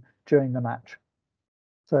intention during the match?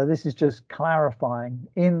 So this is just clarifying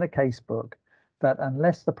in the casebook that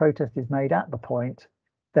unless the protest is made at the point,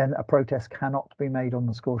 then a protest cannot be made on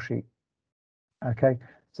the score sheet. Okay,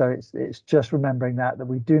 so it's just remembering that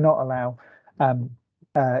we do not allow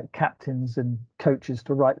captains and coaches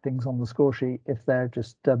to write things on the score sheet if they're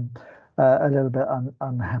just a little bit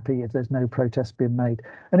unhappy if there's no protest being made.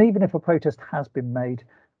 And even if a protest has been made,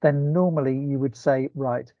 then normally you would say,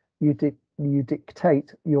 right, you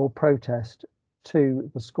dictate your protest to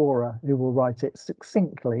the scorer, who will write it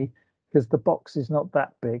succinctly because the box is not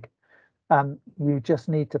that big. You just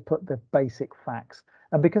need to put the basic facts.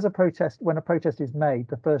 And because when a protest is made,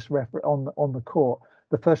 the first referee on the court,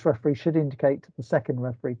 the first referee should indicate to the second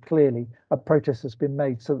referee clearly a protest has been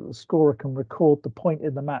made, so that the scorer can record the point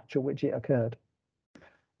in the match at which it occurred.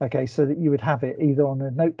 Okay, so that you would have it either on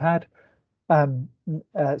a notepad, so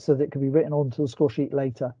that it can be written onto the score sheet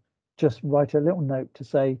later. Just write a little note to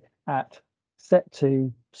say at set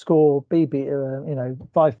 2, score BB,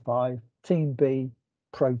 5-5, team B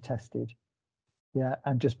protested. Yeah,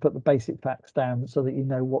 and just put the basic facts down so that you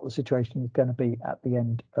know what the situation is going to be at the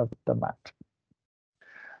end of the match.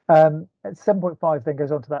 7.5 then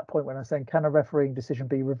goes on to that point when I'm saying, can a refereeing decision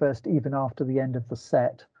be reversed even after the end of the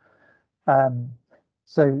set?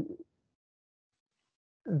 So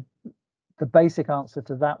the basic answer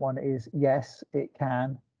to that one is yes, it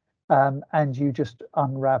can. And you just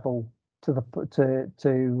unravel to the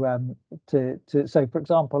so for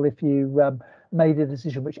example, if you made a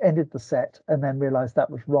decision which ended the set and then realized that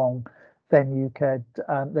was wrong, then you could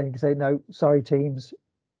say, no, sorry teams,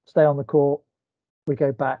 stay on the court, we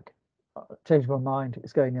go back, change my mind,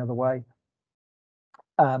 it's going the other way.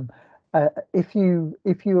 If you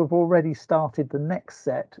have already started the next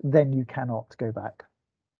set, then you cannot go back.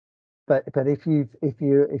 But if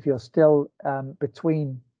you're still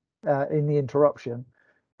between in the interruption,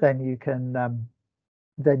 then you can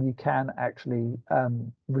actually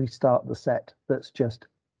restart the set that's just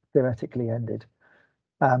theoretically ended.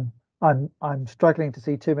 I'm struggling to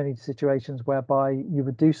see too many situations whereby you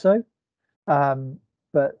would do so,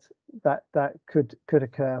 but that could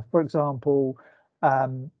occur. For example,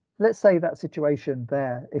 let's say that situation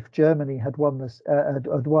there, if Germany had won this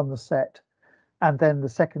had won the set, and then the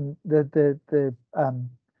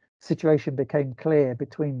situation became clear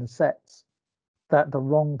between the sets that the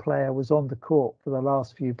wrong player was on the court for the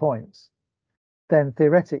last few points, then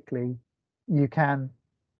theoretically you can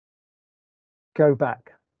go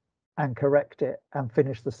back and correct it and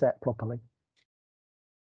finish the set properly.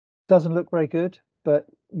 Doesn't look very good, but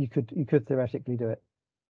you could theoretically do it.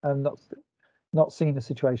 I'm not seen a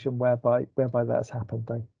situation whereby that's happened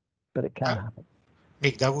though, but it can happen.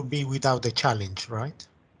 Nick, that would be without the challenge, right?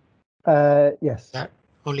 Yes. That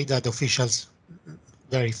only that officials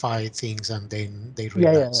verify things and then they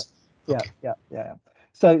Yeah, realize. yeah. Okay. Yeah.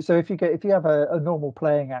 So if you have a normal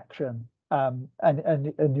playing action,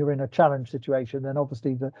 and you're in a challenge situation, then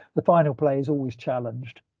obviously the final play is always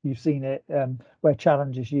challenged. You've seen it where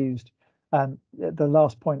challenge is used. The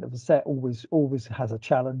last point of the set always has a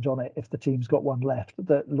challenge on it. If the team's got one left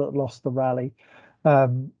that lost the rally,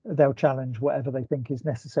 they'll challenge whatever they think is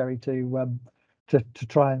necessary to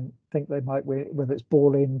try and think they might win, whether it's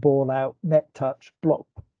ball in, ball out, net touch, block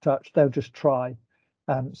touch. They'll just try.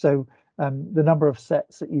 The number of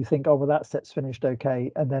sets that you think, oh well, that set's finished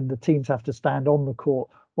okay, and then the teams have to stand on the court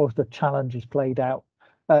whilst the challenge is played out.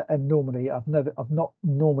 And normally, I've not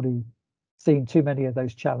normally seen too many of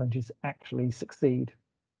those challenges actually succeed.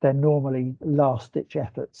 They're normally last-ditch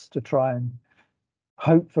efforts to try and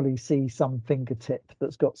hopefully see some fingertip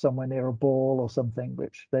that's got somewhere near a ball or something,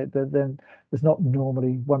 which then there's not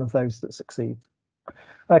normally one of those that succeed.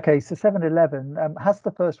 Okay, so 7-11, has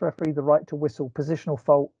the first referee the right to whistle positional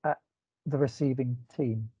fault at the receiving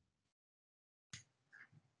team?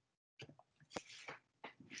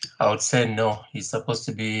 I would say no. He's supposed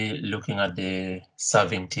to be looking at the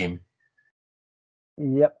serving team.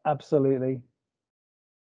 Yep, absolutely.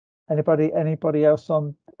 Anybody else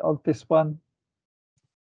on this one?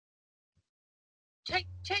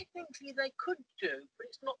 Technically, they could do, but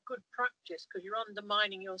it's not good practice because you're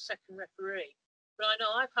undermining your second referee. But I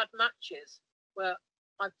know I've had matches where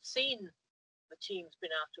I've seen the team's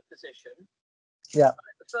been out of position. Yeah.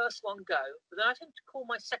 The first one go, but then I tend to call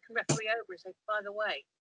my second referee over and say, by the way,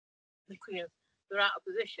 they're out of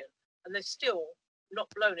position, and they're still not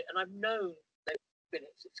blown it. And I've known they've been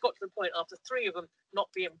it. It's got to the point after 3 of them not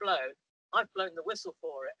being blown, I've blown the whistle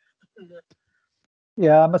for it.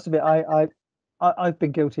 Yeah, I must admit, I've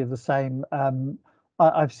been guilty of the same.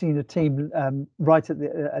 I've seen a team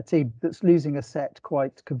a team that's losing a set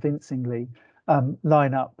quite convincingly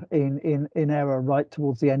line up in error right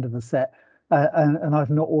towards the end of the set, and I've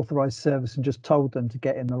not authorised service and just told them to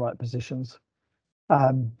get in the right positions.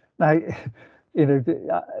 Now, you know,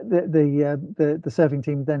 the serving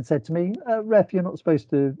team then said to me, "Ref, you're not supposed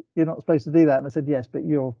to do that." And I said, "Yes, but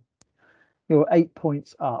you're 8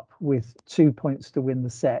 points up with 2 points to win the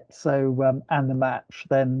set, so and the match.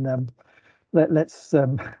 Then let's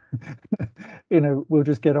we'll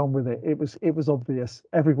just get on with it." It was obvious.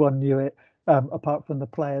 Everyone knew it, apart from the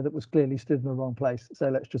player that was clearly stood in the wrong place. So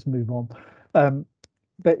let's just move on.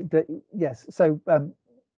 But yes, so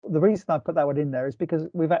the reason I put that one in there is because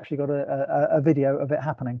we've actually got a video of it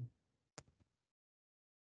happening.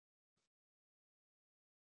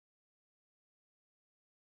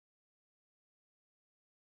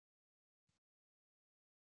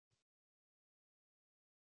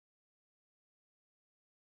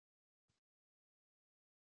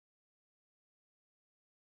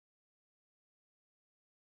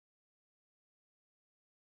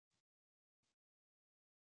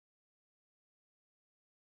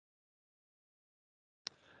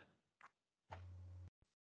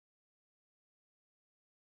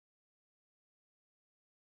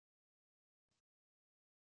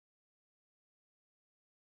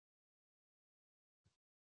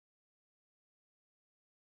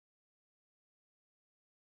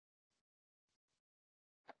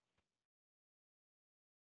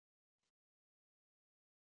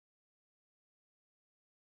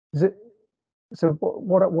 So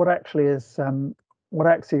what actually is what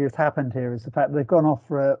actually has happened here is the fact they've gone off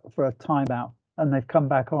for a timeout and they've come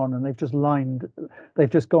back on and they've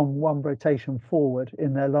just gone one rotation forward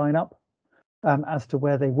in their lineup as to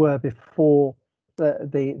where they were before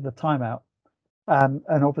the timeout.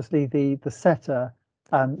 And obviously the setter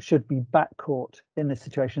should be backcourt in this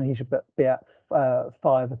situation. He should be at 5.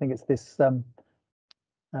 I think it's this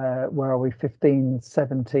where are we, 15,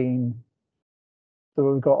 17. So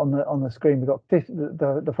we've got on the screen, we've got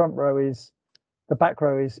the front row is, the back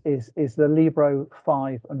row is the libero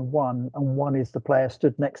 5 and 1, and 1 is the player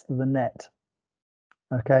stood next to the net.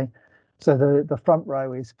 Okay, so the front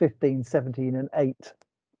row is 15, 17 and 8.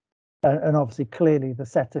 And obviously clearly the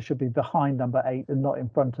setter should be behind number 8 and not in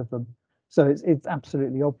front of them. So it's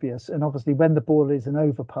absolutely obvious. And obviously when the ball is an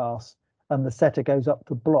overpass and the setter goes up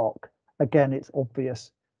to block, again, it's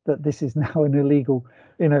obvious that this is now an illegal,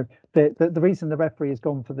 you know, the reason the referee has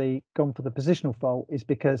gone for the positional fault is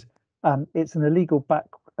because it's an illegal back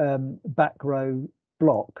row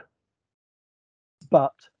block.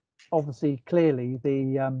 But obviously clearly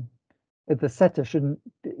the setter shouldn't,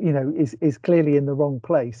 you know, is clearly in the wrong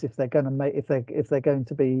place if they're going to make, if they're going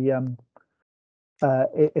to be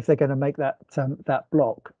if they're going to make that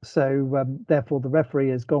block. So therefore the referee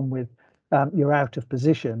has gone with you're out of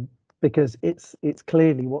position, because it's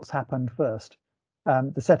clearly what's happened first.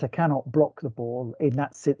 The setter cannot block the ball in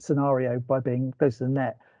that scenario by being close to the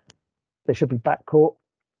net. They should be backcourt,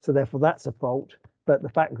 so therefore that's a fault. But the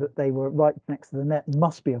fact that they were right next to the net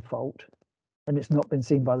must be a fault, and it's not been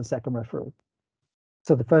seen by the second referee.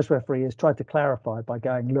 So the first referee has tried to clarify by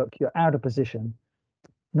going, look, you're out of position.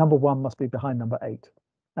 Number 1 must be behind number 8,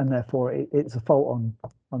 and therefore it's a fault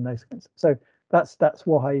on those things. So that's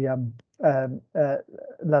why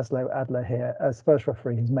Laszlo Adler here, as first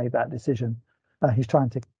referee, has made that decision. He's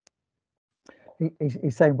trying to.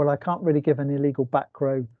 He's saying, well, I can't really give an illegal back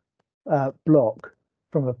row block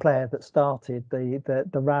from a player that started the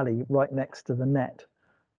rally right next to the net,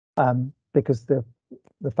 because the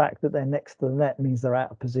fact that they're next to the net means they're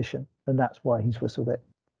out of position, and that's why he's whistled it.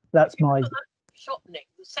 That's my shot, Nick.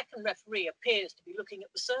 The second referee appears to be looking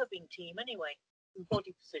at the serving team anyway, in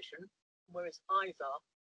body position, where his eyes are.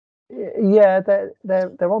 Yeah,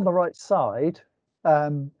 they're on the right side. He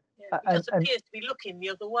just appears to be looking the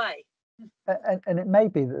other way. And it may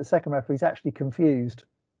be that the second referee's actually confused,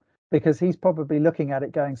 because he's probably looking at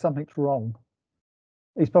it going, something's wrong.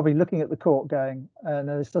 He's probably looking at the court going,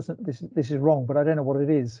 no, this is wrong, but I don't know what it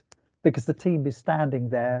is, because the team is standing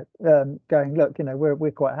there going, look, you know,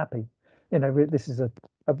 we're quite happy. You know, this is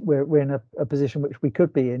we're in a position which we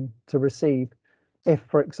could be in to receive. If,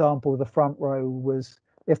 for example, the front row was,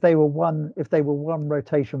 if they were one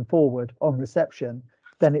rotation forward on reception,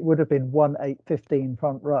 then it would have been 1-8-15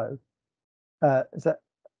 front row. Is that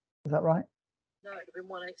right? No, it would have been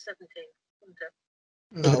 1-8-17, wouldn't it?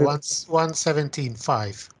 No,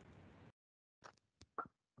 1-17-5. Are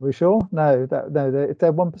we sure? No, if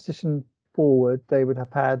they're one position forward, they would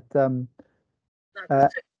have had. No,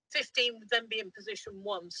 15 would then be in position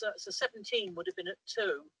 1, so 17 would have been at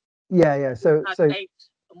 2. Yeah. So 8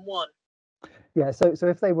 and 1. Yeah, so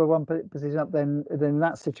if they were one position up, then in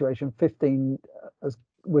that situation, 15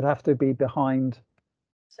 would have to be behind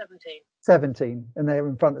 17, and they're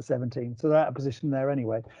in front of 17, so they're out of position there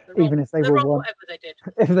anyway. Even if they were one, whatever they did.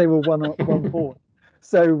 If they were one forward,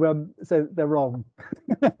 so they're wrong.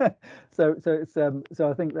 so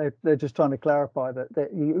I think they're just trying to clarify that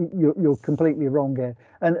you're completely wrong here,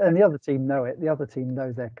 and the other team know it. The other team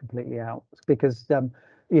know they're completely out, because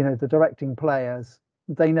you know, the directing players,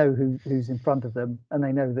 they know who's in front of them, and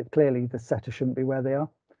they know that clearly the setter shouldn't be where they are.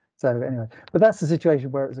 So anyway, but that's the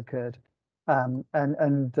situation where it's occurred. And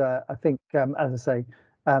I think, as I say,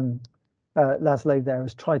 Laszlo there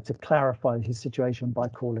has tried to clarify his situation by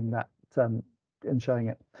calling that and showing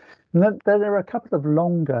it. And then there are a couple of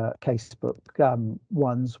longer casebook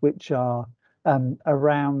ones which are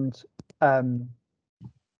around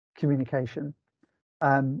communication.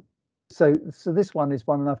 So this one is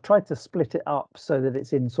one, and I've tried to split it up so that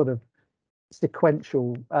it's in sort of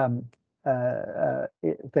sequential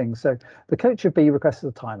things. So the coach of B requests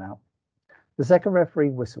a timeout. The second referee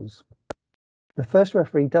whistles. The first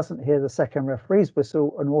referee doesn't hear the second referee's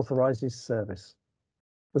whistle and authorizes service.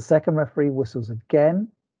 The second referee whistles again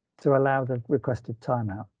to allow the requested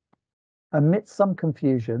timeout. Amidst some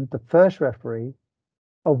confusion, the first referee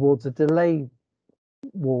awards a delay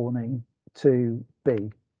warning to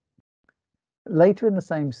B. Later in the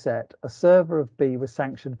same set, a server of B was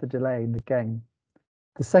sanctioned for delaying the game.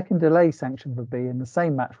 The second delay sanction for B in the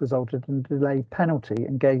same match resulted in a delay penalty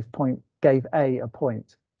and gave A a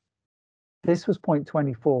point. This was point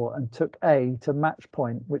 24 and took A to match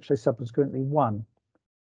point, which they subsequently won.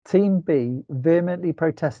 Team B vehemently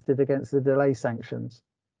protested against the delay sanctions.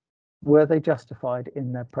 Were they justified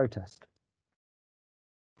in their protest?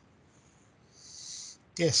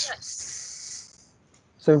 Yes.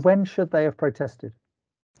 So when should they have protested?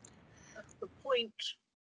 At the point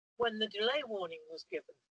when the delay warning was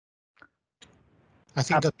given. I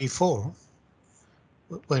think that before,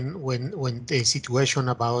 when the situation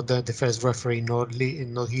about the first referee not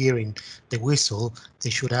hearing the whistle, they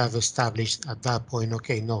should have established at that point,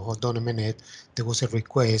 okay, no, hold on a minute, there was a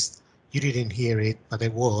request, you didn't hear it, but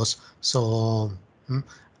there was, so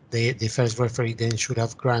the first referee then should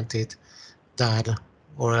have granted that,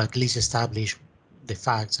 or at least establish the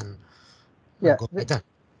facts and go like that.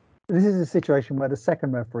 This is a situation where the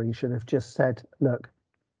second referee should have just said, look,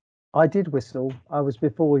 I did whistle, I was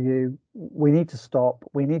before you, we need to stop,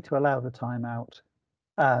 we need to allow the timeout,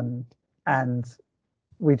 and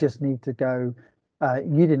we just need to go,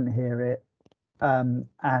 you didn't hear it,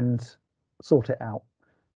 and sort it out.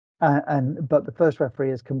 But the first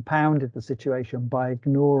referee has compounded the situation by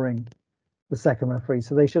ignoring the second referee,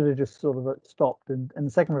 so they should have just sort of stopped, and the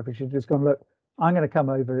second referee should have just gone, look, I'm going to come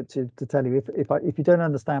over to tell you if you don't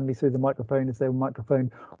understand me through the microphone, if they were microphone,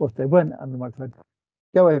 or if they weren't on the microphone,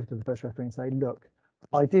 go over to the first referee and say, look,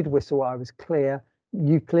 I did whistle, I was clear,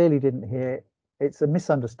 you clearly didn't hear it, it's a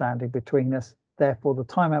misunderstanding between us, therefore the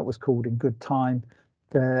timeout was called in good time,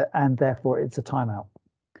 and therefore it's a timeout,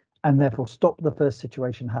 and therefore stop the first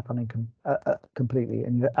situation happening completely.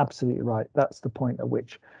 And you're absolutely right, that's the point at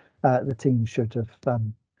which the team should have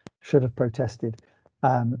protested,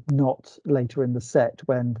 not later in the set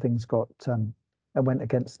when things got and went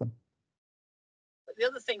against them. But the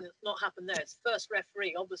other thing that's not happened there is the first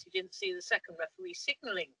referee obviously didn't see the second referee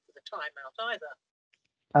signalling for the timeout either.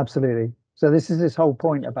 Absolutely. So this is this whole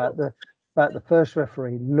point about the first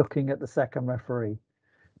referee looking at the second referee,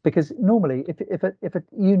 because normally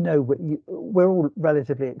we're all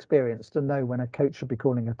relatively experienced to know when a coach should be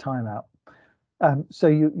calling a timeout. So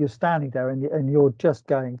you're standing there and you're just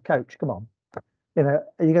going, coach, come on, are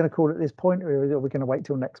you going to call at this point, or are we going to wait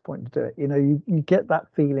till next point to do it? You get that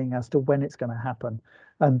feeling as to when it's going to happen,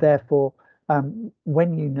 and therefore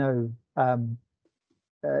when you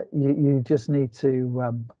just need to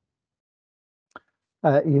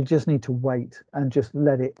wait and just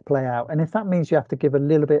let it play out. And if that means you have to give a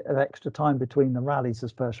little bit of extra time between the rallies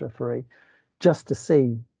as first referee, just to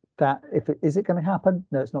see that is it going to happen?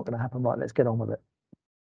 No, it's not going to happen. Right, let's get on with it.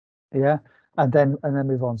 Yeah. And then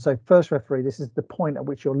move on. So first referee, this is the point at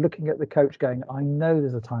which you're looking at the coach going, I know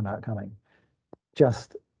there's a timeout coming.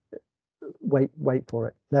 Just wait for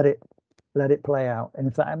it. Let it play out. And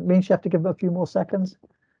if that means you have to give them a few more seconds,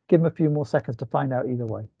 give them a few more seconds to find out either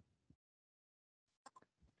way.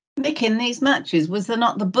 Nick, in these matches, was there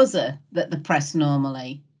not the buzzer that the press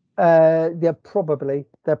normally? Yeah, probably.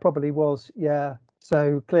 There probably was. Yeah.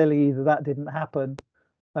 So clearly either that didn't happen,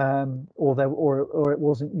 or it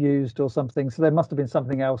wasn't used or something. So there must have been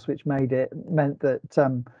something else which meant that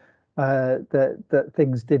that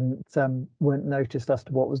things weren't noticed as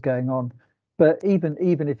to what was going on. But even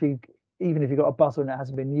if you got a buzzer and it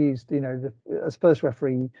hasn't been used, as first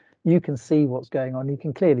referee, you can see what's going on. You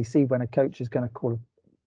can clearly see when a coach is going to call.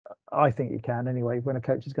 I think you can anyway, when a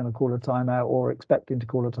coach is going to call a timeout or expecting to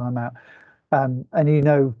call a timeout, and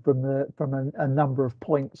from a number of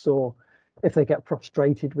points, or if they get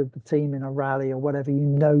frustrated with the team in a rally or whatever,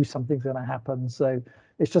 something's going to happen. So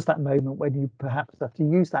it's just that moment when you perhaps have to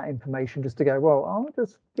use that information just to go, well, I'll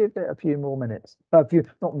just give it a few more minutes,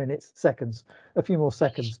 seconds, a few more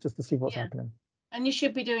seconds just to see what's happening. And you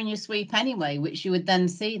should be doing your sweep anyway, which you would then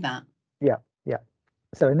see that. Yeah.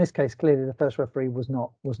 So in this case, clearly the first referee was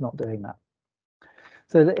not doing that.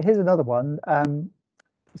 So here's another one.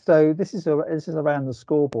 So this is around the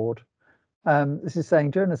scoreboard. This is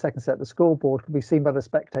saying during the second set, the scoreboard can be seen by the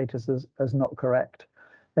spectators as not correct.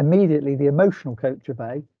 Immediately, the emotional coach of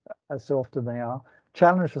A, as so often they are,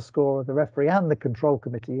 challenged the score of the referee and the control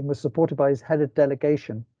committee and was supported by his head of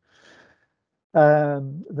delegation.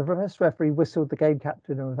 The first referee whistled the game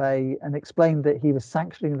captain of A and explained that he was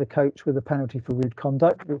sanctioning the coach with a penalty for rude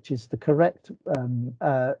conduct, which is the correct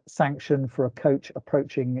sanction for a coach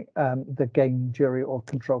approaching the game jury or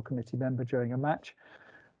control committee member during a match.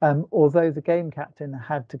 Although the game captain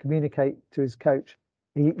had to communicate to his coach,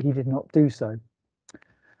 he did not do so.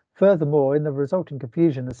 Furthermore, in the resulting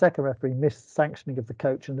confusion, the second referee missed sanctioning of the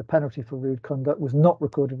coach, and the penalty for rude conduct was not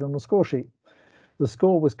recorded on the score sheet. The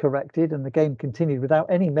score was corrected and the game continued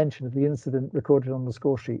without any mention of the incident recorded on the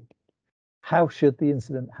score sheet. How should the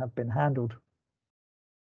incident have been handled?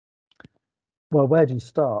 Well, where do you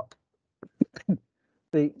start?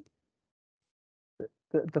 the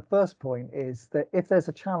first point is that if there's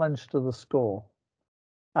a challenge to the score,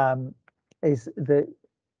 is that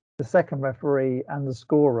the second referee and the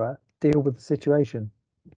scorer deal with the situation,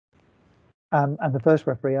 and the first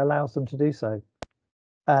referee allows them to do so.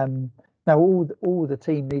 Now, all the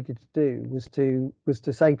team needed to do was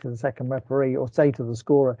to say to the second referee or say to the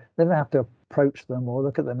scorer. They don't have to approach them or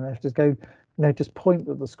look at them. They have to just go, you know, just point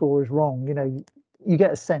that the score is wrong. You know, you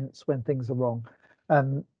get a sense when things are wrong.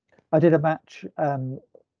 I did a match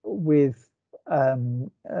with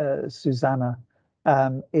Susanna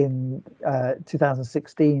in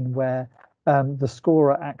 2016 where the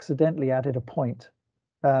scorer accidentally added a point.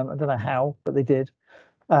 I don't know how, but they did.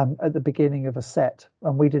 At the beginning of a set,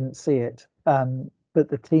 and we didn't see it, but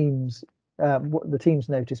the teams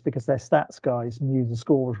noticed because their stats guys knew the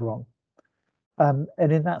score was wrong. And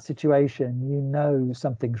in that situation, you know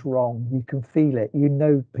something's wrong. You can feel it. You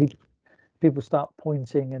know people start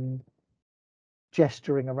pointing and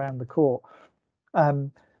gesturing around the court,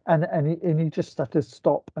 and you just have to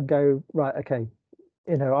stop and go, right, okay,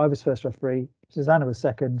 you know, I was first referee, Susanna was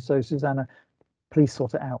second, so Susanna, please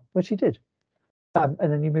sort it out, which she did. And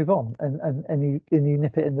then you move on and you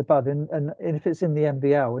nip it in the bud. And if it's in the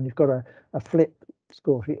MVL and you've got a flip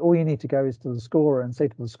score sheet, all you need to go is to the scorer and say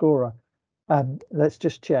to the scorer, let's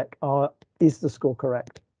just check, is the score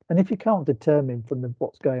correct? And if you can't determine from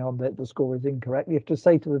what's going on that the score is incorrect, you have to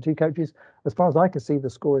say to the two coaches, as far as I can see, the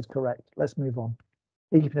score is correct. Let's move on,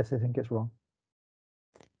 even if they think it's wrong.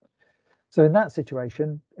 So in that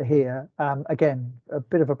situation here, again, a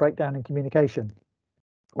bit of a breakdown in communication.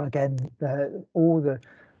 Again, all the,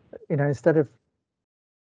 you know, instead of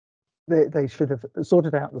they should have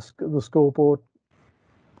sorted out the scoreboard.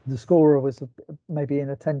 The scorer was maybe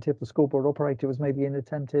inattentive. The scoreboard operator was maybe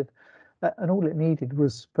inattentive, and all it needed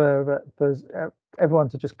was for everyone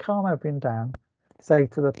to just calm everything down, say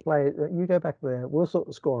to the player, "You go back there. We'll sort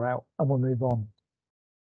the score out, and we'll move on,"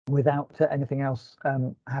 without anything else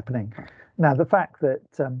happening. Now, the fact that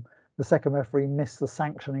the second referee missed the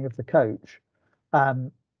sanctioning of the coach.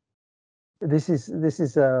 This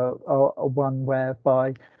is a one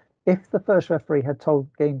whereby if the first referee had told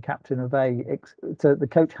game captain of the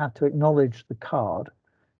coach had to acknowledge the card,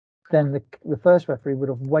 then the first referee would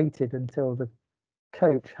have waited until the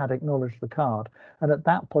coach had acknowledged the card, and at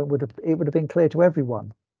that point it would have been clear to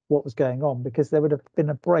everyone what was going on, because there would have been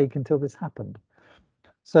a break until this happened.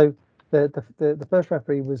 So the first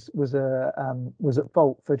referee was at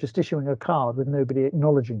fault for just issuing a card with nobody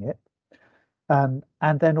acknowledging it.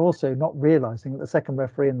 And then also not realizing that the second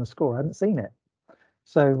referee and the scorer hadn't seen it.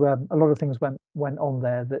 So a lot of things went on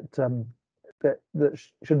there that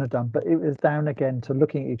shouldn't have done, but it was down again to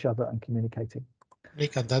looking at each other and communicating.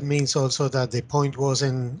 Nick, and that means also that the point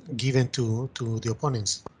wasn't given to the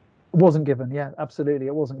opponents. It wasn't given, yeah, absolutely,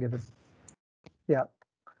 it wasn't given. Yeah,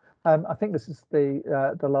 I think this is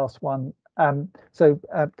the last one. So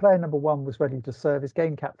player number 1 was ready to serve. His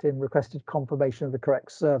game captain requested confirmation of the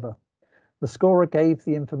correct server. The scorer gave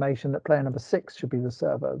the information that player number 6 should be the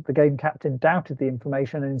server. The game captain doubted the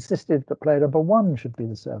information and insisted that player number 1 should be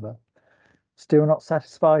the server. Still not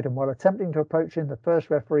satisfied, and while attempting to approach him, the first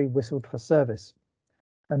referee whistled for service.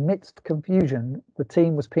 Amidst confusion, the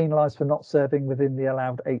team was penalised for not serving within the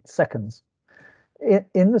allowed 8 seconds.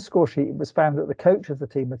 In the score sheet, it was found that the coach of the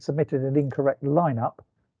team had submitted an incorrect lineup,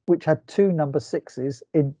 which had 2 number 6s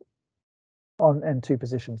in 2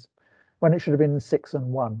 positions, when it should have been 6 and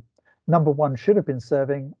 1. Number 1 should have been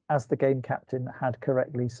serving, as the game captain had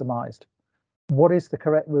correctly surmised. What is the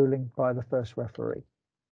correct ruling by the first referee?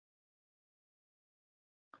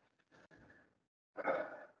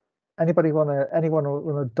 Anyone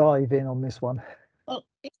want to dive in on this one? Well,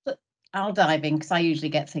 I'll dive in because I usually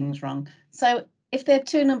get things wrong. So if there are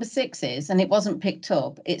 2 number 6s and it wasn't picked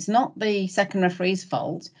up, it's not the second referee's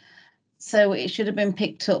fault. So it should have been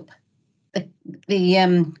picked up.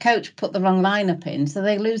 The coach put the wrong lineup in, so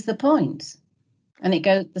they lose the points, and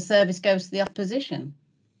the service goes to the opposition.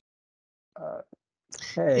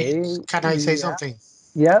 Okay. Can I say something?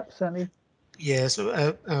 Yeah, certainly. Yes,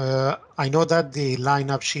 I know that the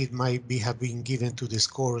lineup sheet might have been given to the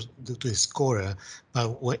scorer,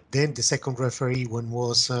 but then the second referee, when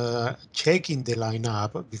was checking the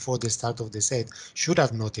lineup before the start of the set, should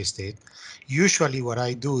have noticed it. Usually, what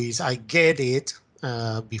I do is I get it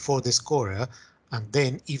before the scorer, and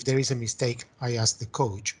then if there is a mistake, I ask the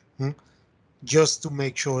coach. Just to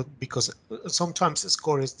make sure, because sometimes the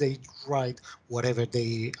scorers, they write whatever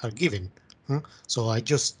they are given. So I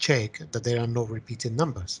just check that there are no repeated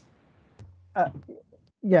numbers.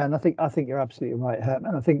 Yeah, and I think you're absolutely right, Herm.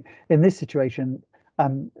 And I think in this situation,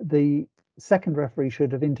 the second referee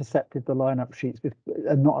should have intercepted the lineup sheets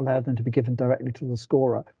and not allowed them to be given directly to the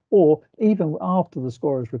scorer, or even after the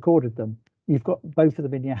scorer has recorded them, you've got both of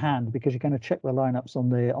them in your hand because you're going to check the lineups on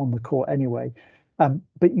the court anyway.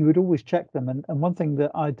 But you would always check them. And one thing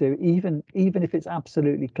that I do, even if it's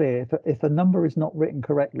absolutely clear, if a number is not written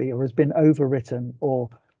correctly or has been overwritten or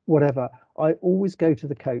whatever, I always go to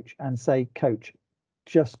the coach and say, coach,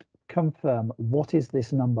 just confirm what is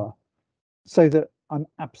this number, so that I'm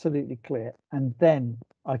absolutely clear. And then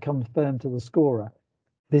I confirm to the scorer,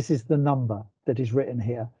 this is the number that is written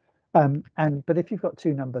here. But if you've got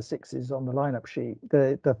two number 6s on the lineup sheet,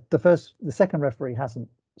 the second referee hasn't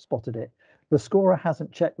spotted it. The scorer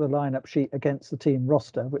hasn't checked the lineup sheet against the team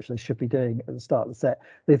roster, which they should be doing at the start of the set.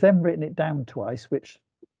 They've then written it down twice, which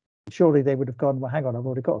surely they would have gone, well, hang on, I've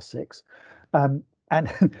already got a 6. And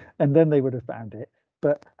then they would have found it.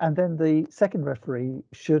 And then the second referee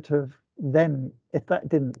should have then, if that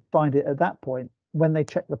didn't find it at that point, when they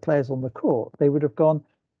checked the players on the court, they would have gone,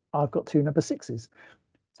 I've got two number 6s.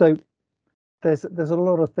 So there's a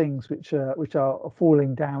lot of things which are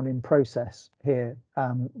falling down in process here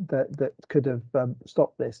that could have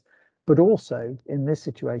stopped this. But also in this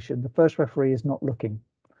situation, the first referee is not looking,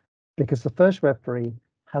 because the first referee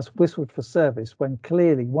has whistled for service when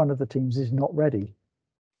clearly one of the teams is not ready.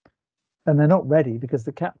 And they're not ready because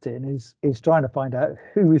the captain is trying to find out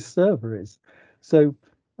who his server is. So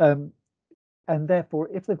and therefore,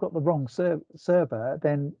 if they've got the wrong server,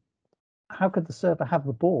 then how could the server have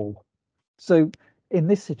the ball? So in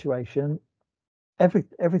this situation,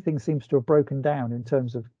 everything seems to have broken down in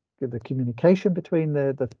terms of the communication between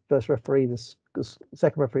the first referee, the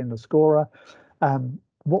second referee, and the scorer.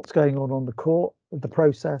 What's going on the court, the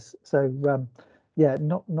process. So yeah,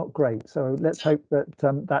 not great. So let's hope that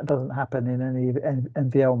that doesn't happen in any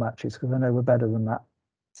NVL matches, because I know we're better than that.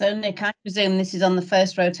 So Nick, I presume this is on the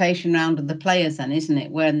first rotation round of the players then, isn't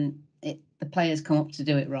it? When the players come up to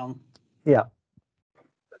do it wrong. Yeah.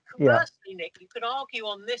 Conversely, Nick, you could argue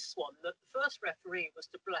on this one that the first referee was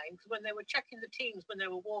to blame, because when they were checking the teams when they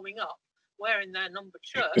were warming up, wearing their numbered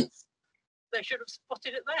shirts, they should have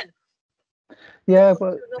spotted it then. Yeah,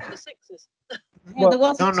 but number 6s. Yeah, there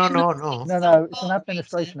was no. It's an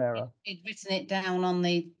administration error. He'd written it down on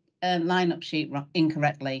the lineup sheet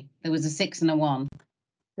incorrectly. There was a 6 and a 1.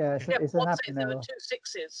 Yeah, it's an admin there error. were 2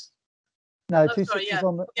 6s. No, 2 6s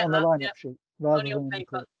on the lineup sheet rather than on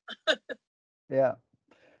paper. Yeah.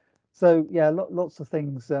 So yeah, lots of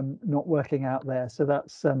things not working out there. So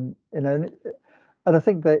that's and I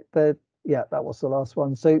think that that was the last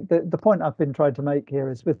one. So the point I've been trying to make here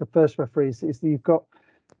is with the first referees is that you've got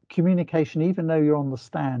communication. Even though you're on the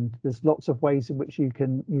stand, there's lots of ways in which you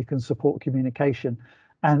can support communication,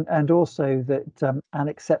 and also that and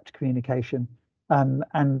accept communication,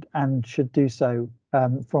 and should do so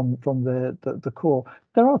from the core.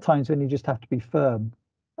 There are times when you just have to be firm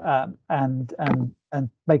and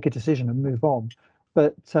make a decision and move on.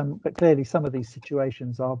 But clearly some of these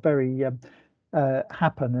situations are very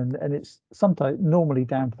happen, and it's sometimes normally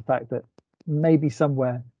down to the fact that maybe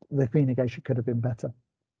somewhere the communication could have been better.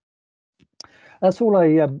 That's all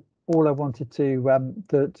I wanted to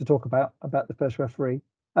talk about the first referee.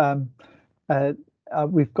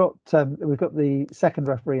 We've got the second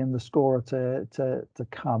referee and the scorer to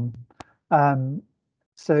come.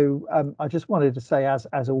 So I just wanted to say,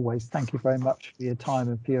 as always, thank you very much for your time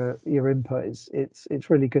and for your input. It's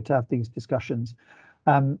really good to have these discussions.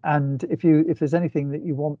 And if there's anything that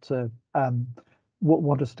you want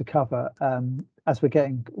us to cover, as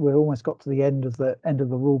we're almost got to the end of the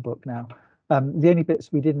rule book now. The only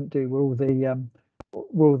bits we didn't do were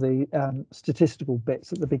all the statistical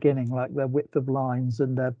bits at the beginning, like the width of lines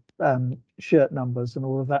and the shirt numbers and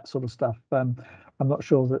all of that sort of stuff. I'm not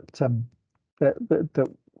sure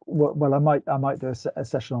that well, I might do a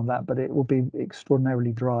session on that, but it will be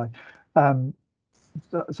extraordinarily dry.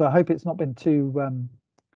 So I hope it's not been too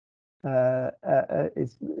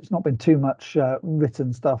it's not been too much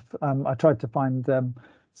written stuff. I tried to find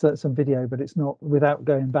some video, but it's not, without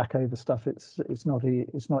going back over stuff, it's not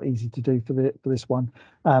easy to do for this one.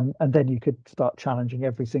 And then you could start challenging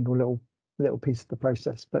every single little piece of the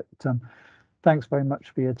process. But thanks very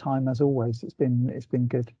much for your time, as always. It's been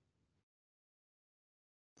good.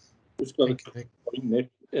 Just got a quick point, Nick,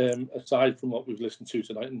 aside from what we've listened to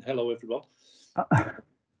tonight, and hello everyone.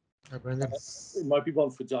 It might be one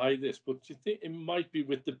for Di, this, but do you think it might be,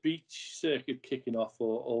 with the beach circuit kicking off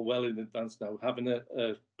or well in advance now, having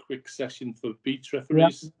a quick session for beach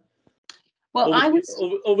referees? Yeah. Well,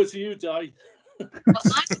 over to you, Di. Well,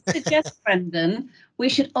 I would suggest, Brendan, we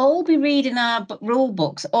should all be reading our rule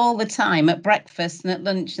books all the time at breakfast and at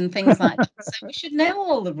lunch and things like that. So we should know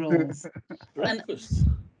all the rules. Breakfast.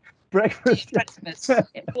 Breakfast. Breakfast.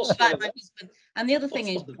 Like my husband. And the other thing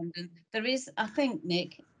is, Brendan, there is, I think,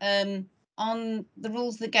 Nick, on the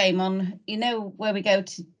rules of the game, on where we go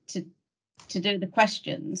to do the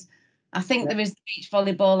questions. I think there is the beach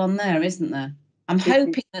volleyball on there, isn't there? I'm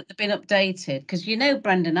hoping that they've been updated because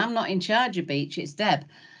Brendan, I'm not in charge of beach, it's Deb.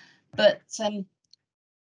 But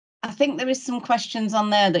I think there is some questions on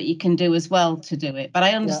there that you can do as well to do it. But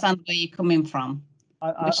I understand where you're coming from.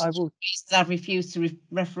 I will. I've refused to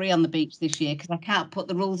referee on the beach this year because I can't put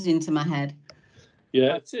the rules into my head.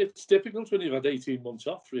 Yeah, it's difficult when you've had 18 months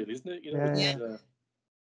off, really, isn't it? Anyway,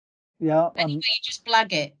 you just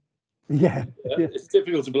blag it. Yeah, it's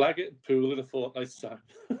difficult to blag it pool in a fortnight's time.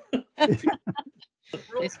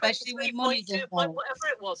 Especially when money's involved. Whatever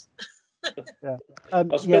it was.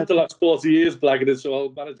 I've spent the last 40 years blagging it, so I'll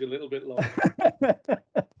manage a little bit longer.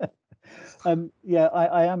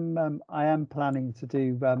 I am planning to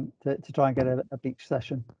do to try and get a beach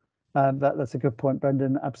session. That's a good point,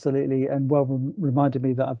 Brendan. Absolutely, and reminded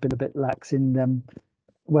me that I've been a bit lax in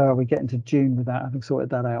where are we getting to June without having sorted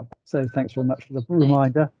that out. So thanks very much for the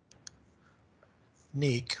reminder.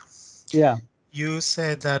 Nick, you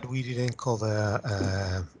said that we didn't cover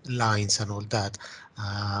lines and all that.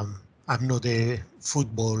 I'm not a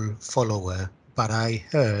football follower, but I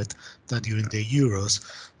heard that during the Euros,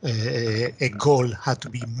 a goal had to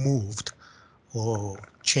be moved or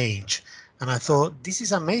changed. And I thought, this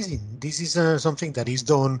is amazing. This is something that is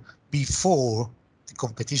done before the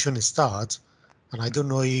competition starts. And I don't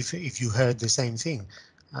know if you heard the same thing.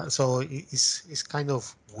 So it's kind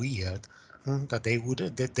of weird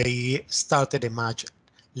that they started a match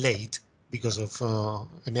late because of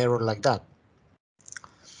an error like that.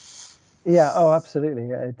 Yeah, oh, absolutely.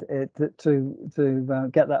 To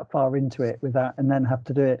get that far into it without and then have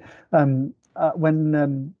to do it. When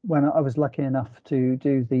I was lucky enough to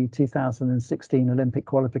do the 2016 Olympic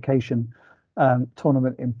qualification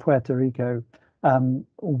tournament in Puerto Rico,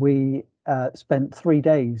 we spent 3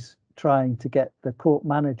 days trying to get the court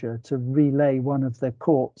manager to relay one of the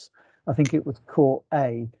courts. I think it was court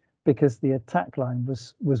A, because the attack line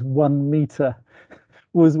was 1 meter,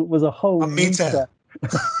 was a whole meter.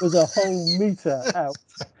 Was a whole meter out,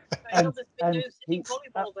 and he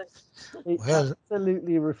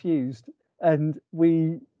absolutely refused. And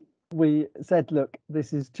we said, look,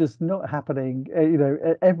 this is just not happening.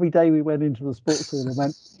 Every day we went into the sports hall and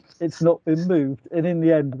went, it's not been moved. And in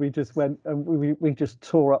the end, we just went and we just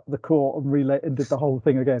tore up the court and did the whole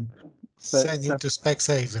thing again. Send him to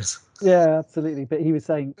Specsavers. Yeah, absolutely. But he was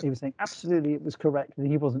saying absolutely it was correct, and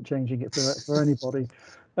he wasn't changing it for anybody.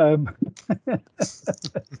 But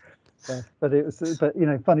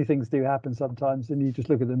funny things do happen sometimes, and you just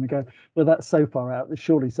look at them and go, well, that's so far out.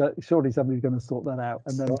 Surely somebody's going to sort that out.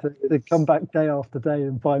 And then to come back day after day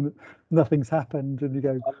and find that nothing's happened, and you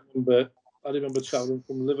go. I remember travelling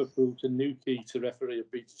from Liverpool to Newquay to referee a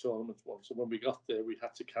beach tournament once, and when we got there, we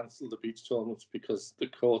had to cancel the beach tournament because the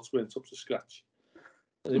courts weren't up to scratch.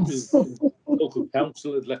 And it was the local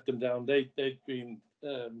council had let them down. They'd been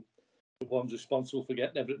the ones responsible for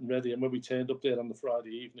getting everything ready, and when we turned up there on the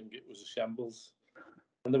Friday evening, it was a shambles.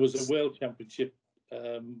 And there was a World Championship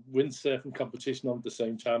windsurfing competition on at the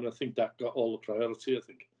same time, and I think that got all the priority, I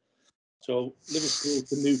think. So Liverpool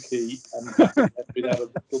to Newquay and back without a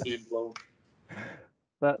whistle being blown.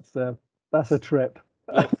 That's a trip.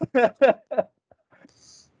 Oh.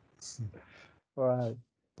 All right.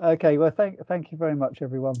 Okay. Well, thank you very much,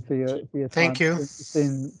 everyone, for your time. Thank you. It's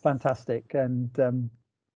been fantastic, and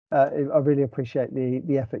I really appreciate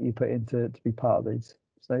the effort you put into to be part of these.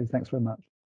 So thanks very much.